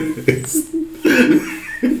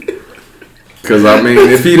 Because I mean,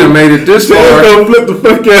 if he done made it this far, gonna flip the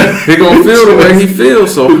fuck out. He gonna feel the way he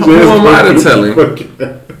feels. So who am I to tell him?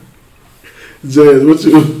 Jazz, what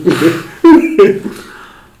you?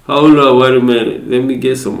 Hold up, wait a minute. Let me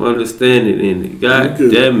get some understanding in it. God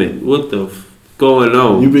damn it. What the going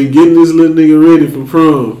on? You been getting this little nigga ready for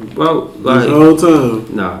prom. Bro, this whole time.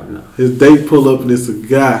 Nah. His date pull up and it's a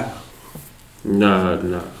guy. Nah.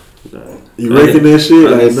 You reckon that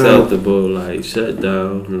shit? Unacceptable. Like, shut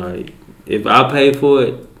down. Like, if I pay for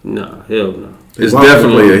it, nah, hell no. It's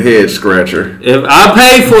definitely a head scratcher. If I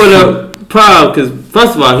pay for the prom, because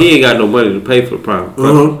first of all, he ain't got no money to pay for the prom.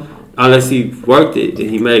 Unless he worked it and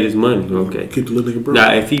he made his money, okay. Keep the little nigga broke.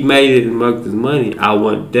 Now, if he made it and worked his money, I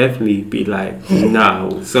would definitely be like, nah,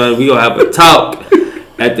 son, we gonna have a talk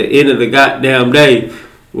at the end of the goddamn day.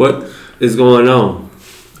 What is going on?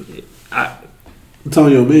 I'm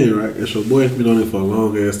telling your man, right? That's your boy. Been on it for a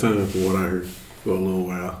long ass time, from what I heard, for a long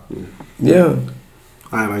while. Yeah.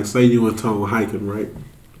 I like say you and Tone hiking, right?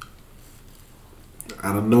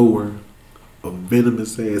 Out of nowhere, a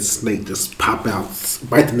venomous ass snake just pop out,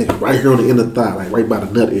 bite the nigga right here on the inner thigh, like right by the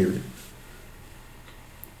nut area.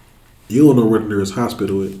 You don't know where the nearest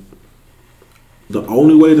hospital is. The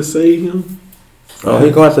only way to save him? Oh,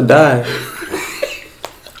 he gonna have to die.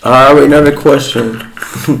 All right, another question.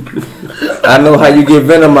 I know how you get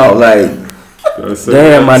venom out. Like,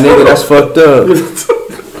 damn, my nigga, that's fucked up.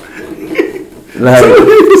 Like,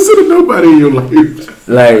 nobody in your life.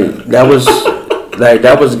 Like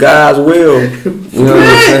that was God's will. You know what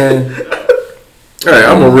I'm saying? Hey,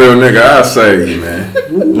 I'm a real nigga. I'll save you, man.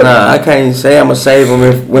 Nah, I can't say I'm gonna save him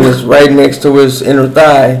when it's right next to his inner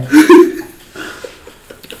thigh.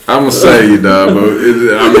 I'm gonna save you, dog. But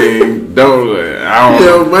I mean, don't.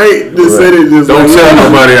 Yo, mate, just said it. Just don't tell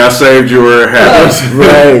nobody I saved you or it happens.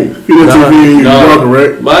 Right.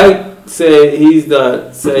 Mike said he's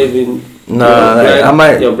not saving.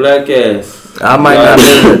 Your black ass. I might not be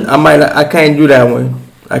able to, I can't do that one.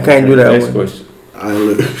 I can't do that Next one. question.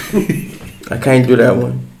 I can't do that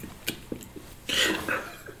one.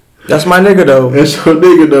 That's my nigga though. That's your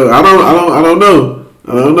nigga though. I don't know.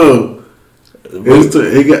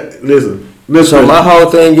 Listen. So my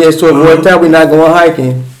whole thing is to avoid that we not going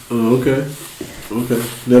hiking. Oh, okay. Okay.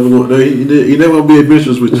 Never gonna. He never gonna be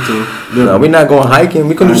adventurous with you, Tom. No, we're not going hiking.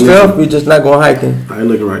 We can do stuff. We're just not going hiking. I ain't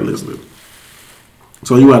looking right. Listen.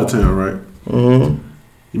 So you out of town, right? Mm-hmm.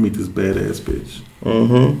 You meet this badass bitch.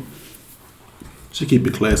 Mm-hmm. She keep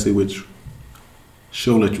it classy with you. She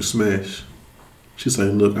don't let you smash. She say,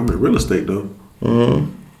 look, I'm in real estate though.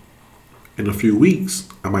 Mm-hmm. In a few weeks,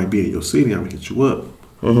 I might be in your city. I'm gonna hit you up.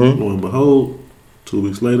 Mm-hmm. Lo and behold, 2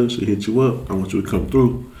 weeks later, she hit you up. I want you to come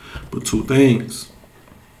through. But 2 things.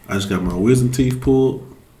 I just got my wisdom teeth pulled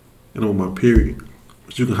and on my period.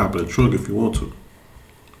 But you can hop in the trunk if you want to.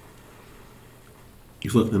 You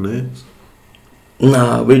fucking in the ass?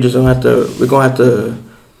 Nah, we just don't have to. We're gonna have to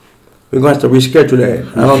reschedule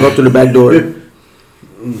that. I don't go through the back door.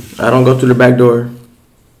 I don't go through the back door.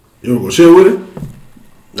 You don't go chill with it?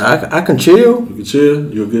 I can chill. You can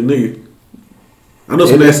chill. You're a good nigga. I know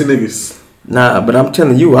some nasty niggas. Nah, but I'm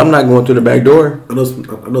telling you, I'm not going through the back door. I know some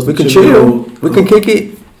We can chill. We can kick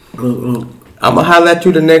it. I'm I'ma holler at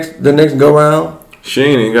you the next go round. She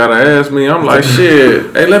ain't even gotta ask me. I'm like,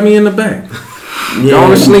 shit. Hey, let me in the back. Yeah. Go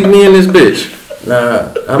on and sneak me in this bitch.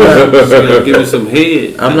 Nah, I'm not. Give me some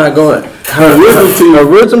head. I'm not going. Her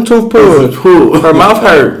wisdom tooth pulled. Her mouth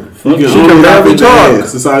hurt. You She can can barely talk.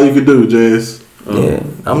 That's all you can do, Jazz. Yeah,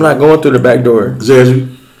 I'm not going through the back door. Jazz, you.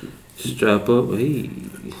 Strap up. Hey.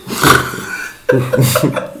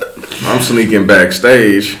 I'm sneaking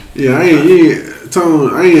backstage. Yeah, I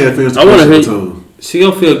ain't had fans to I wanna question hate- Tone. She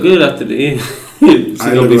gonna feel good after the end. She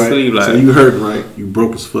I gonna be right. sleep like. So you hurting, right? You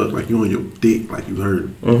broke as fuck, like you on your dick, like you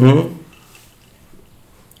hurting. Mm-hmm.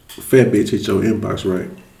 Fat bitch hit your inbox, right?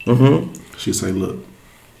 Mm-hmm. She say, look,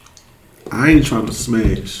 I ain't trying to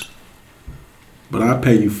smash, but I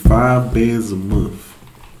pay you $5 a month.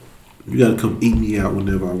 You gotta come eat me out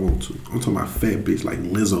whenever I want to. I'm talking about fat bitch, like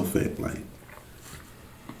Lizzo fat, like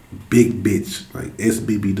big bitch, like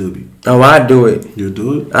SBBW. Oh, I do it. You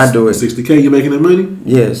do it? I do it. 60K, you making that money?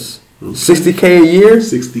 Yes. $60K a year.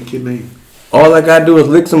 60K name. All I gotta do is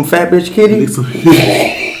lick some fat bitch kitty.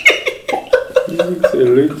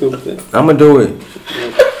 I'ma do it.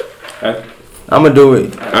 I'ma do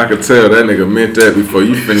it. I could tell that nigga meant that before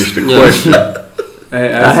you finished the question.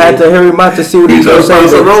 I had to hear him out to see what he's gonna say.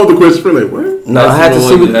 Something wrong with the question. Like, what? No, I had to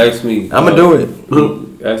see what. Ask me. I'ma do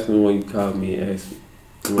it. Ask me when you call me and ask me.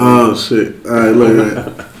 Oh shit! All right, look at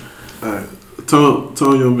that. All right,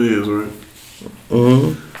 Tone your man's right.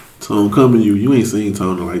 Mm-hmm. Tone coming to you. You ain't seen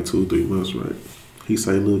Tone in like 2 or 3 months, right? He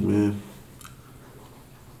say, look, man.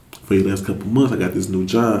 For the last couple months, I got this new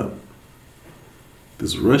job.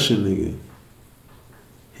 This Russian nigga.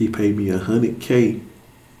 He paid me $100K.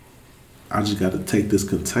 I just got to take this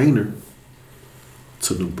container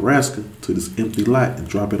to Nebraska to this empty lot and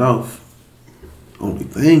drop it off. Only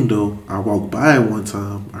thing though, I walked by it one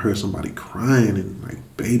time. I heard somebody crying and like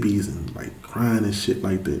babies and like crying and shit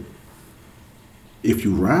like that. If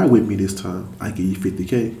you ride with me this time, I give you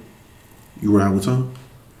 $50K. You ride with Tom?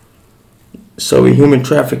 So we human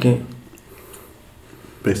trafficking.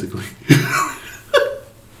 Basically.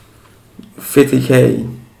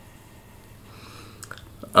 50K.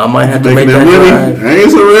 I might have to Making make that money. drive. I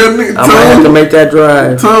ain't so real nigga. I might have to make that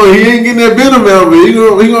drive. Tom, he ain't getting that venom out, but he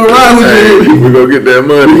gonna ride with you. We gonna get that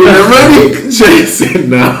money. You get that money? Jay said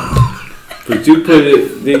no. But you put it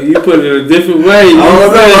a different way. I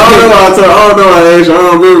don't know. I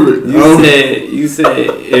don't remember it. You said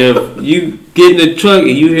if you get in the truck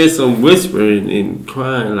and you hear some whispering and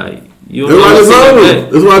crying, like you don't That's why I just told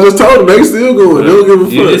him. That's why I just told him. They still going. They don't give a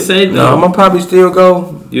fuck. You just say No, no. I'm gonna probably still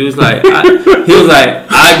go. You was like, he was like,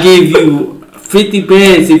 I give you 50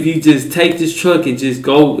 bands if you just take this truck and just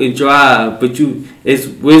go and drive. But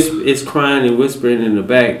it's crying and whispering in the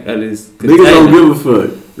back of this container. Niggas don't give a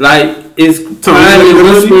fuck. Like it's crying and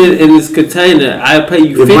whispering in this container. I pay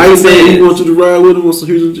you 50 If Mike said he bands. wants you to ride with him on some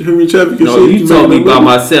human trafficking No, shit, you told me make by money?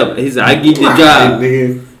 myself. He said, I give you the Right, job.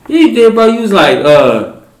 nigga. Yeah, you did, bro. You was like,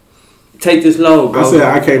 take this load, bro. I said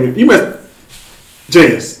I came in. You must.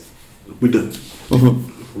 Jazz, we done.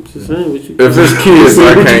 I'm just saying what you. If it's kids,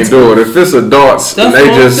 I can't do it. If it's adults, That's they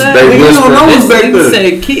what I'm just saying. they Nigga, you don't know whisper. what's back This there.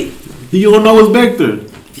 nigga said kid. You don't know what's back there.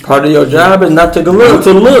 Part of your job is not to look. Not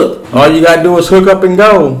to look. All you gotta do is hook up and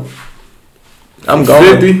go. I'm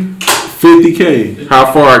going. 50K. How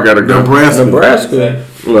far I gotta go? Nebraska.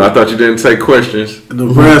 Well, I thought you didn't take questions.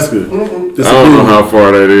 Nebraska. I don't know how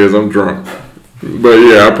far that is. I'm drunk. But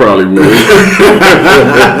yeah, I probably would.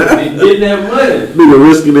 Get that money. Nigga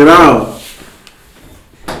risking it all.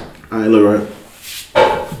 Alright, look right.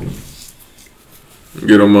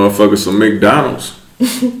 Get them motherfuckers some McDonald's.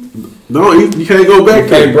 No, you can't go back You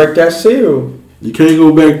there. can't break that seal. You can't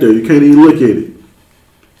go back there. You can't even look at it.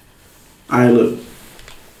 Alright, look.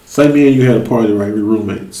 Say me and you had a party, right? We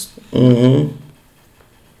roommates. Mm-hmm.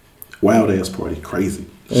 Wild ass party, crazy.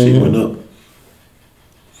 Shit went up.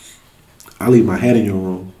 I leave my hat in your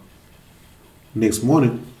room. Next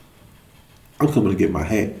morning, I'm coming to get my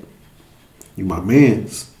hat. You my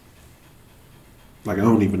mans. Like I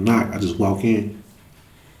don't even knock. I just walk in.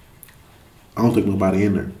 I don't think nobody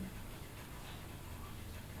in there.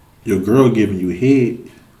 Your girl giving you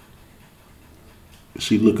head.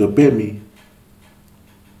 She look up at me,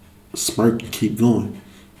 smirk and keep going.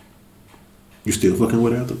 You still fucking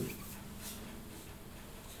with her after?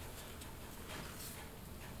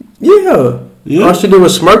 Yeah. All she did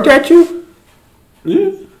was smirked at you?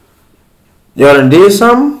 Yeah. Y'all done did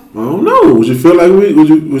something? I don't know. Would you feel like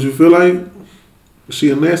would you feel like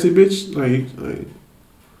she a nasty bitch? Like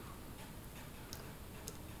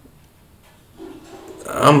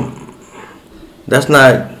that's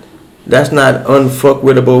not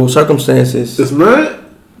unfuckwittable circumstances. it's not?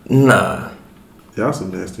 Nah. Y'all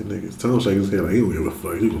some nasty niggas. Tell him shake his head like he don't give a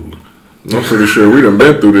fuck. He gonna... I'm pretty sure we done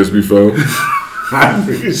been through this before. I'm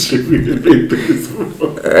pretty sure we done been through this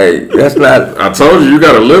before. Hey, that's not. I told you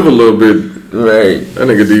gotta live a little bit. Right. That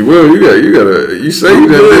nigga D. Will, you gotta. You say you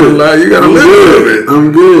done did a lot. You gotta live a little bit.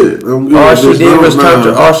 I'm good. All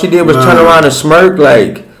she did was turn around and smirk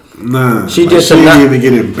like. Nah. She like, just she didn't even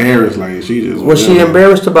get embarrassed. Like she just. What's she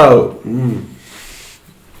embarrassed about?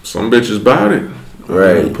 Some bitches about it.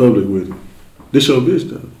 Right. In public with it. This your bitch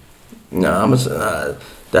though. Nah,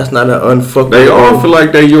 that's not an unfucked. They all feel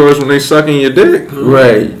like they yours when they sucking your dick.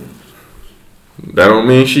 Right. That don't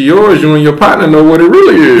mean she yours. You and your partner know what it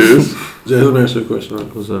really is. Jay, let me ask you a question.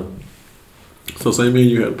 Right? What's up? So say me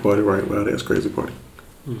and you had a party, right? Wow, that's crazy party.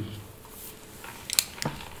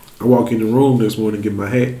 I walk in the room this morning, get my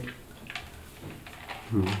hat.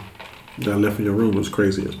 That I left in your room was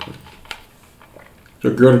crazy as party.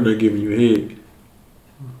 Your girl in there giving you a head.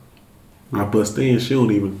 I bust in, she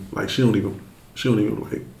don't even like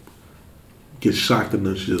get shocked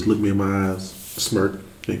enough. She just look me in my eyes, smirk,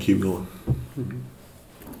 and keep going.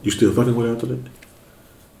 You still fucking with her after that?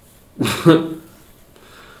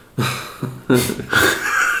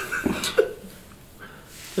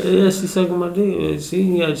 Yeah, she sucking my dick. She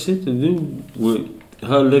ain't got shit to do with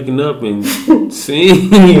her looking up and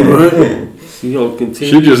seeing you. She gonna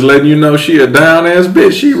continue. She just letting you know she a down ass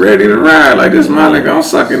bitch. She ready to ride. Like this my nigga, I'm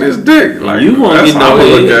sucking his dick. Like you won't that's get how no I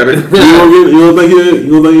look head. at it. You don't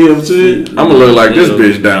think he ever said? I'm gonna look like this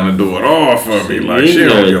bitch down to do it all for me. Like she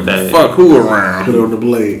don't give a fuck who around. Put her on the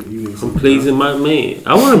blade. I'm pleasing my man.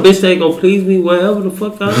 I want a bitch that gonna please me wherever the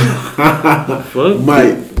fuck I am. Fuck.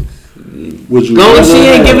 Mike, would you? Long as she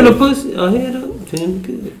ain't giving a pussy a head up, then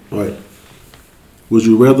good. Right. Would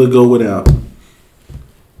you rather go without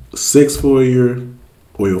sex for a year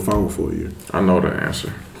or your phone for a year? I know the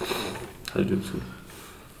answer. I do too.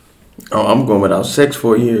 Oh, I'm going without sex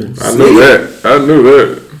for a year. I knew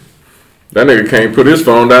that. That nigga can't put his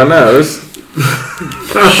phone down now. It's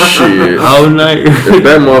shit. All night. If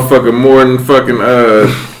that motherfucker more than fucking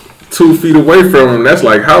 2 feet away from him, that's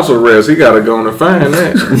like house arrest. He gotta go and find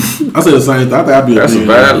that. I said the same thing. I think I'd be That's a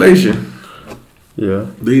violation. Yeah.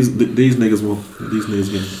 These niggas will. These niggas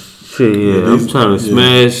get. Shit, yeah. I'm trying to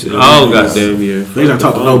smash all goddamn year. They don't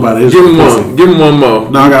talk to nobody. Give him one. Give him one more.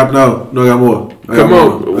 No, I got more. Come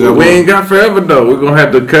on. We ain't got forever though. We're gonna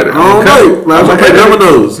have to cut it. I don't know. I'm gonna play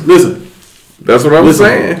dominoes. Listen. That's what I'm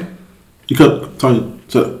saying. You cut, Tony.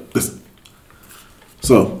 Shut up. Listen.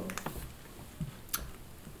 So,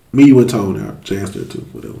 me, you, and Tony out. Jazz there too.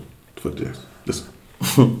 Whatever. Fuck Jazz. Listen.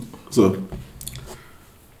 So,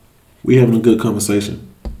 we having a good conversation.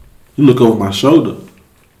 You look over my shoulder.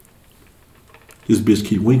 This bitch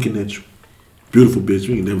keep winking at you. Beautiful bitch.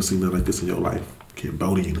 You ain't never seen nothing like this in your life.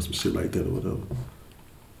 Cambodian or some shit like that or whatever.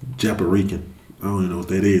 Japarican. I don't even know what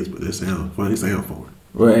that is, but it sounds funny. It sounds for it.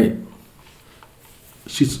 Right.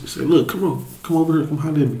 She said, look, come on. Come over here. Come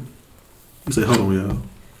holler at me. You say, hold on, y'all.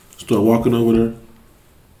 Start walking over there.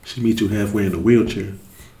 She meet you halfway in a wheelchair.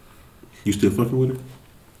 You still fucking with her?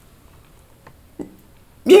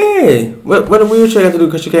 Yeah. What a wheelchair have to do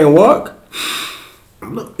because she can't walk?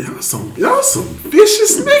 I'm not, y'all some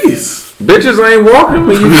vicious niggas. Bitches ain't walking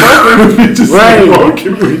when you fucking. Bitches Right. ain't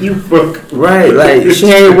walking when you fuck. Right. Like she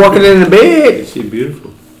ain't walking in the bed. She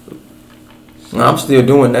beautiful. No, I'm still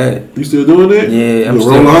doing that. You still doing that? Yeah, I'm you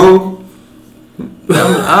still. roll home? I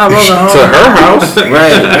roll her home. To her house.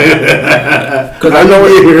 Right. Because I know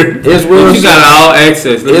it's real. She got all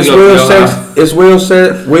access. It's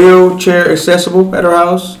wheelchair accessible at her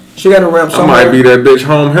house. She got a ramp I somewhere. might be that bitch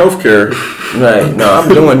home health care. Right. No, I'm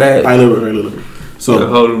doing that. I look. So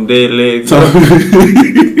hold them dead legs.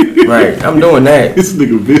 Right. I'm doing that. This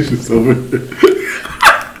nigga vicious over there.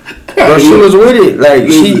 Bro, she was with it. Like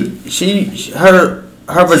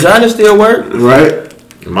her vagina still work. Right?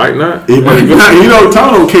 Might not. You know,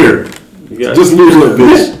 Tone don't care. Just lose up,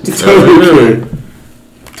 bitch.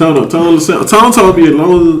 Tone don't care. Tone told me as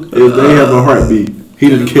long as they have a heartbeat, he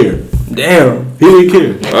didn't care. Damn. He didn't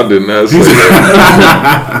care. I did not say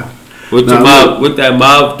that. What that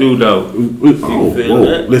mouth do though? Whoa.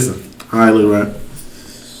 that? Listen. All right, look right.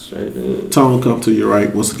 Straight up. Tone come to your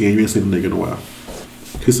right. Once again, you ain't seen the nigga in a while.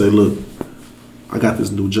 He say, look, I got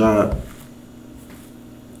this new job.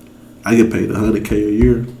 I get paid $100K a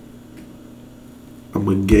year. I'm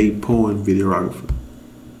a gay porn videographer.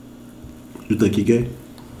 You think he gay?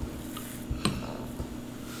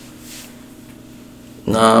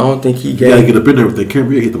 Nah, I don't think he You gotta gay. get up in there with that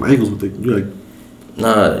camera. You hit them angles with it. You like,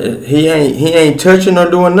 Nah, he ain't touching or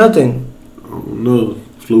doing nothing. I don't know.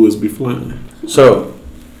 Fluids be flying. So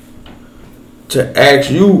to ask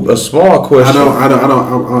you a small question. I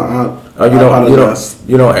apologize.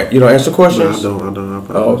 You don't answer No, questions. I don't. I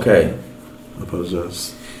apologize. Oh, okay. I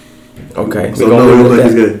apologize. Okay. So we gonna no, you leave don't it think at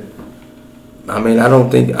he's that. gay? I mean, I don't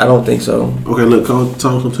think so. Okay, look, Tone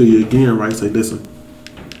come to you again, right? Say, listen.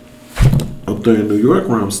 Up there in New York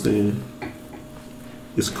where I'm staying,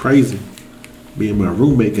 it's crazy. Me and my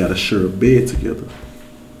roommate got to share a bed together.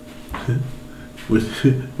 What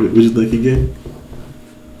you think he gay?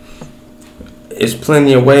 It's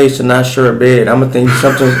plenty of ways to not share a bed. I'm gonna think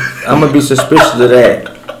something. I'm gonna be suspicious of that.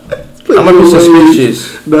 I'm gonna be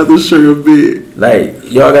suspicious. Not to share a bed.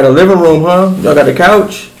 Like, y'all got a living room, huh? Y'all got a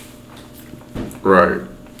couch? Right.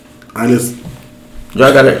 I just.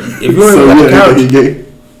 Y'all got a. If you ain't So got a yeah, he couch, gay.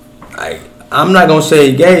 I'm not gonna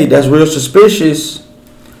say gay. That's real suspicious.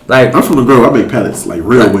 Like, I'm from the girl. I make pallets like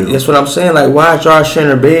real well. that's what I'm saying. Like, why is y'all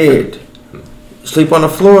sharing a bed? Sleep on the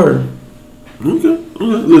floor. Okay.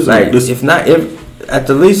 Listen. Like, listen. if at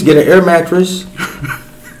the least get an air mattress.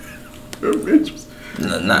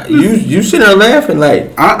 Nah, you sitting there laughing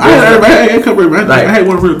like I had a couple. I had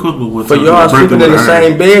one real comfortable one for time. y'all I burnt sleeping them in the with iron.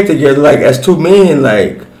 same bed together, like as two men.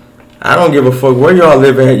 Like, I don't give a fuck where y'all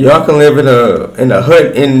live at. Y'all can live in a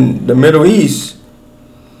hut in the Middle East.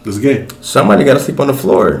 It's gay. Somebody got to sleep on the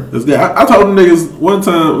floor. It's gay. I told them niggas one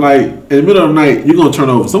time, like in the middle of the night, you gonna turn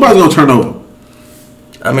over. Somebody's gonna turn over.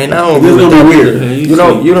 I mean, I don't. This Really gonna be weird. You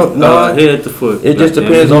don't. No, head to foot. it just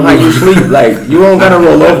depends on how you sleep. Like, you don't gotta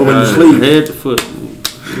roll over when you sleep. Head to foot.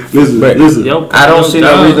 But Listen. I don't see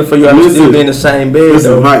no reason for y'all to still be in the same bed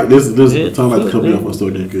Listen, though. Mike. Listen. Yeah, Time like to cut me yeah. off. My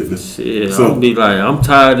story getting good. Listen. Shit, So- I'll be like, I'm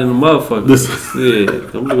tired in the motherfucker. Listen. Shit,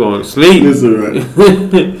 I'm going to sleep. Listen, right.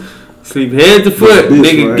 Sleep head to foot. This,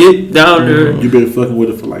 Nigga, right? get down there. You been fucking with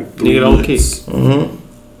it for like 3 Nigga don't months. kick.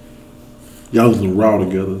 Mm-hmm. Y'all was in raw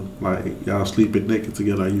together. Like y'all sleeping naked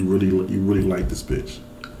together. Like, you really like this bitch.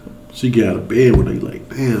 She get out of bed when they like,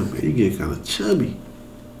 damn man, you get kind of chubby.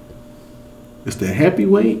 It's that happy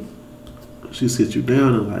weight. She sit you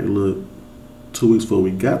down and like, look, 2 weeks before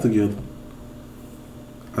we got together,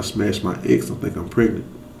 I smashed my ex. I think I'm pregnant.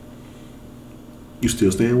 You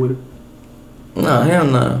still staying with her? Nah, hell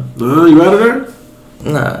nah. No, you out of there?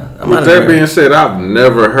 Nah, I'm With out that of being there. said, I've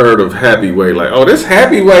never heard of happy weight. Like, oh, this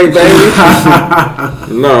happy weight, baby.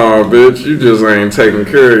 No, bitch, you just ain't taking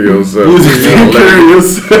care of yourself. You just take care of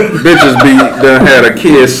yourself. Bitches done had a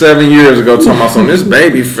kid 7 years ago talking about some this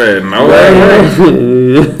baby fat. No way.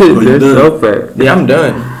 That's so fact. Yeah, I'm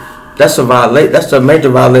done. That's a major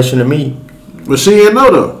violation to me. But she ain't know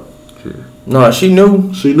though. No, she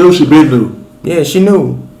knew. She knew. She been knew. Yeah, she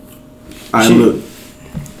knew. I She- look.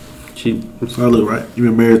 She, So I look right.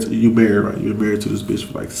 You married, right? You been married to this bitch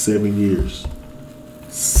for like 7 years.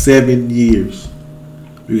 7 years.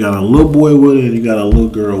 You got a little boy with her and you got a little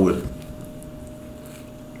girl with her.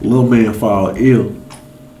 Little man fall ill.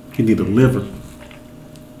 He need a liver.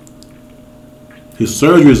 His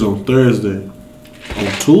surgery is on Thursday.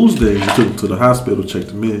 On Tuesday, we took him to the hospital, checked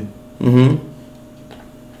him in. Mm-hmm.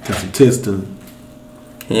 Got some tests done.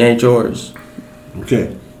 He ain't yours.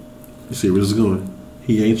 Okay. You see where this is going.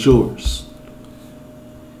 He ain't yours.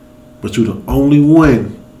 But you're the only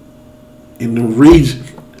one in the region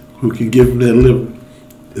who can give him that liver.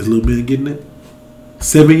 Is little man getting that?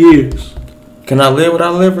 7 years. Can I live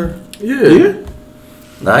without a liver? Yeah.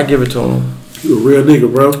 Nah, I give it to him. You a real nigga,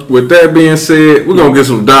 bro. With that being said, we're gonna get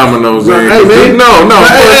some dominoes in. Hey, man. No. I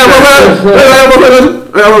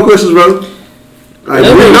have more questions, bro. We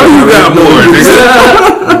know you got more,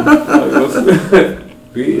 nigga.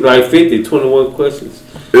 like 50, 21 questions.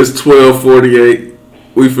 It's 12:48.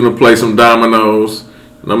 We finna play some dominoes,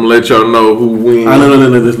 and I'm gonna let y'all know who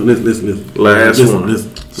wins. Listen. Last one.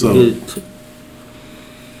 Listen. So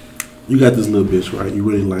you got this little bitch, right? You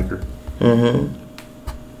really like her. Mm-hmm.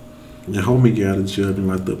 Your homie got out of jail, been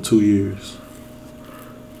locked up 2 years.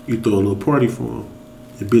 You throw a little party for him.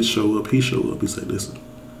 Your bitch show up, he show up. He say, listen,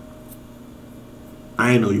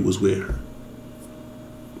 I ain't know you was with her.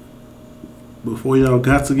 Before y'all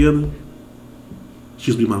got together, she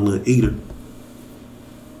used to be my little eater.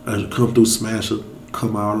 I should come through, smash her,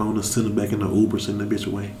 come all on her, send her back in the Uber, send that bitch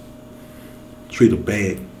away. Treat her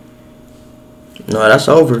bad. No, that's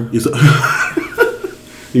over.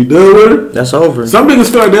 You done with her? That's over. Some niggas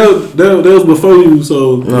feel like that was before you,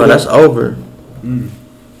 so... No, that's over.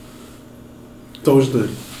 So what you think?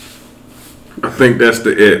 I think that's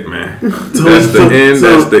the it, man. That's the end.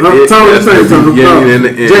 That's the it. That's the beginning and the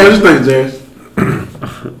end. Jazz, what you think, Jazz?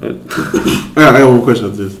 I got one question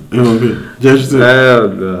after this. Jazz, you think? Hell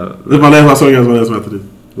no. This is my last one. I saw you guys my last one after this.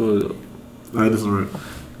 Well, Alright, this is right.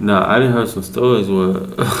 nah, I done heard some stories where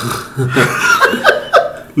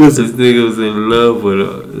Listen. this nigga was in love with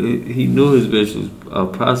her. He knew his bitch was a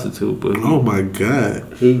prostitute, but Oh my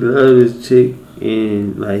God. he loved this chick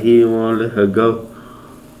and like he didn't want to let her go.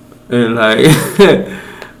 And like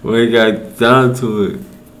when it got down to it,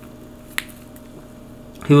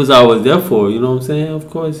 he was always there for her, you know what I'm saying? Of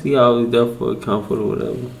course, he always there for her, comfort or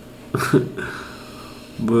whatever.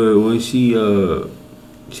 But when she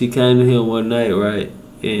came to him one night, right,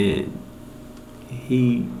 and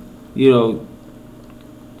he, you know,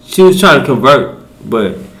 she was trying to convert,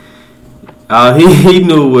 but all he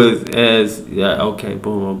knew was as, yeah, okay,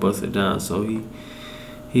 boom, I'll bust it down. So he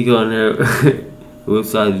go in there,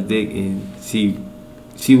 whips out his dick, and he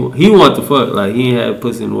wanted to fuck. Like, he ain't had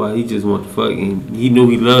pussy in a while, he just wanted to fuck, and he knew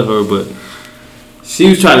he loved her, but she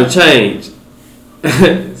was trying to change.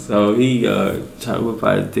 So he tried to whip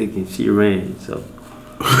out his dick, and she ran, so.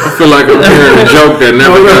 I feel like I'm hearing a joke that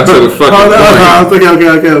never got to the fucking point.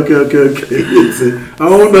 Okay. Listen, I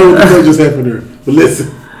don't know what the fuck just happened there, but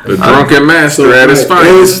listen. The drunken master at his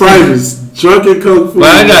finest. At his finest. Drunken coke food. But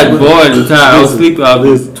I got bored and tired. I was sleeping off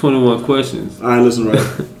these 21 questions. Alright, listen, right.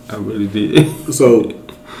 I really did. So,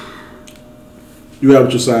 you out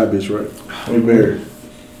with your side bitch, right? You married.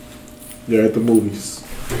 You're at the movies.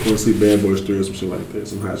 You want to see Bad Boys 3 or some shit like that.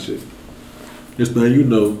 Some hot shit. Just now you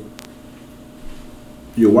know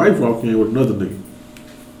your wife walking in with another nigga.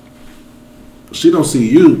 She don't see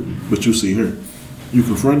you, but you see her. You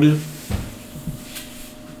confront her?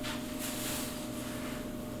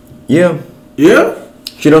 Yeah. Yeah?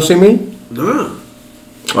 She don't see me? Nah.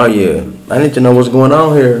 Oh, yeah. I need to know what's going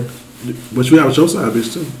on here. But you out with your side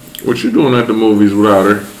bitch, too. What you doing at the movies without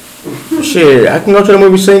her? Shit, I can go to the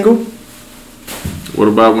movie single. What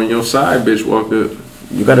about when your side bitch walk up?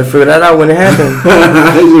 You gotta figure that out when it happens.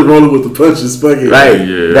 He's just rolling with the punches, fucking. Like,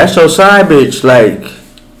 yeah. That's your side bitch. Like,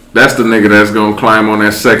 that's the nigga that's gonna climb on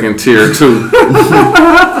that second tier too.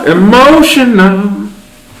 Emotional.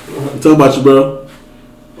 Tell about you, bro.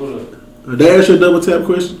 Did I ask you a double tap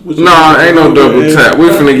question? Nah, ain't no double tap. We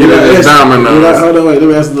finna get into this dominoes. Hold on, wait. Let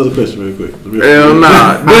me ask another question real quick. Hell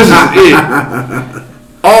nah. This is it.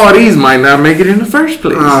 All these might not make it in the first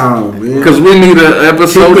place. Oh, man. Because we need an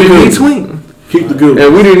episode in between. Keep the good.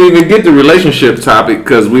 And we didn't even get the relationship topic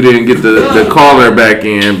because we didn't get the caller back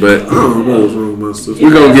in, but I don't know what's wrong with my sister.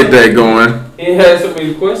 we're going to get that going. He had so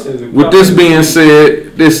many questions. With this being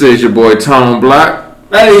said, this is your boy Tone Block.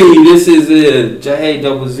 Hey, this is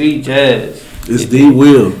J-A-Z-Z Jazz. It's D.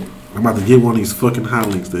 Will. I'm about to get one of these fucking hot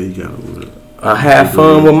links that you got over there. I had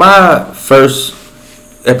fun with my first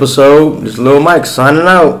episode. This Lil Mike signing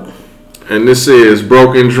out. And this is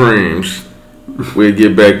Broken Dreams. We'll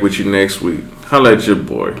get back with you next week. Holla at your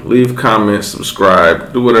boy. Leave comments,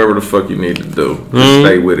 subscribe, do whatever the fuck you need to do. Just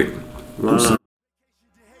stay with it. It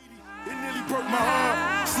nearly broke my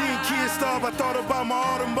heart. Seeing kids starve, I thought about my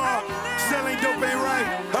Audemars. Selling dope ain't right.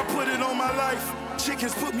 I put it on my life.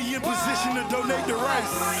 Chickens put me in position to donate the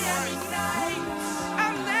rice.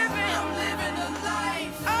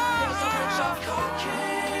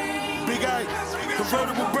 Big eye,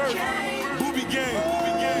 convertible bird, booby gang,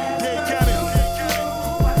 dead county.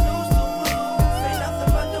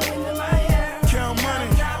 Count money.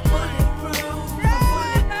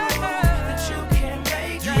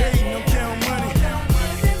 You hating, I'm counting money.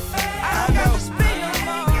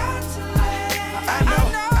 I know.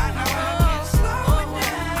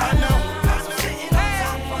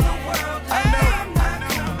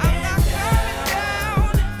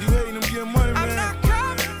 You hating, I'm getting money, man.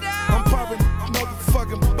 I'm popping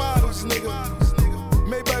motherfucking bottles, nigga.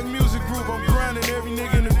 Maybach Music Group, I'm grinding. Every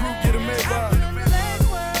nigga in the group get a Maybach.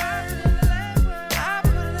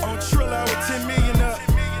 On Trill, I with 10 million.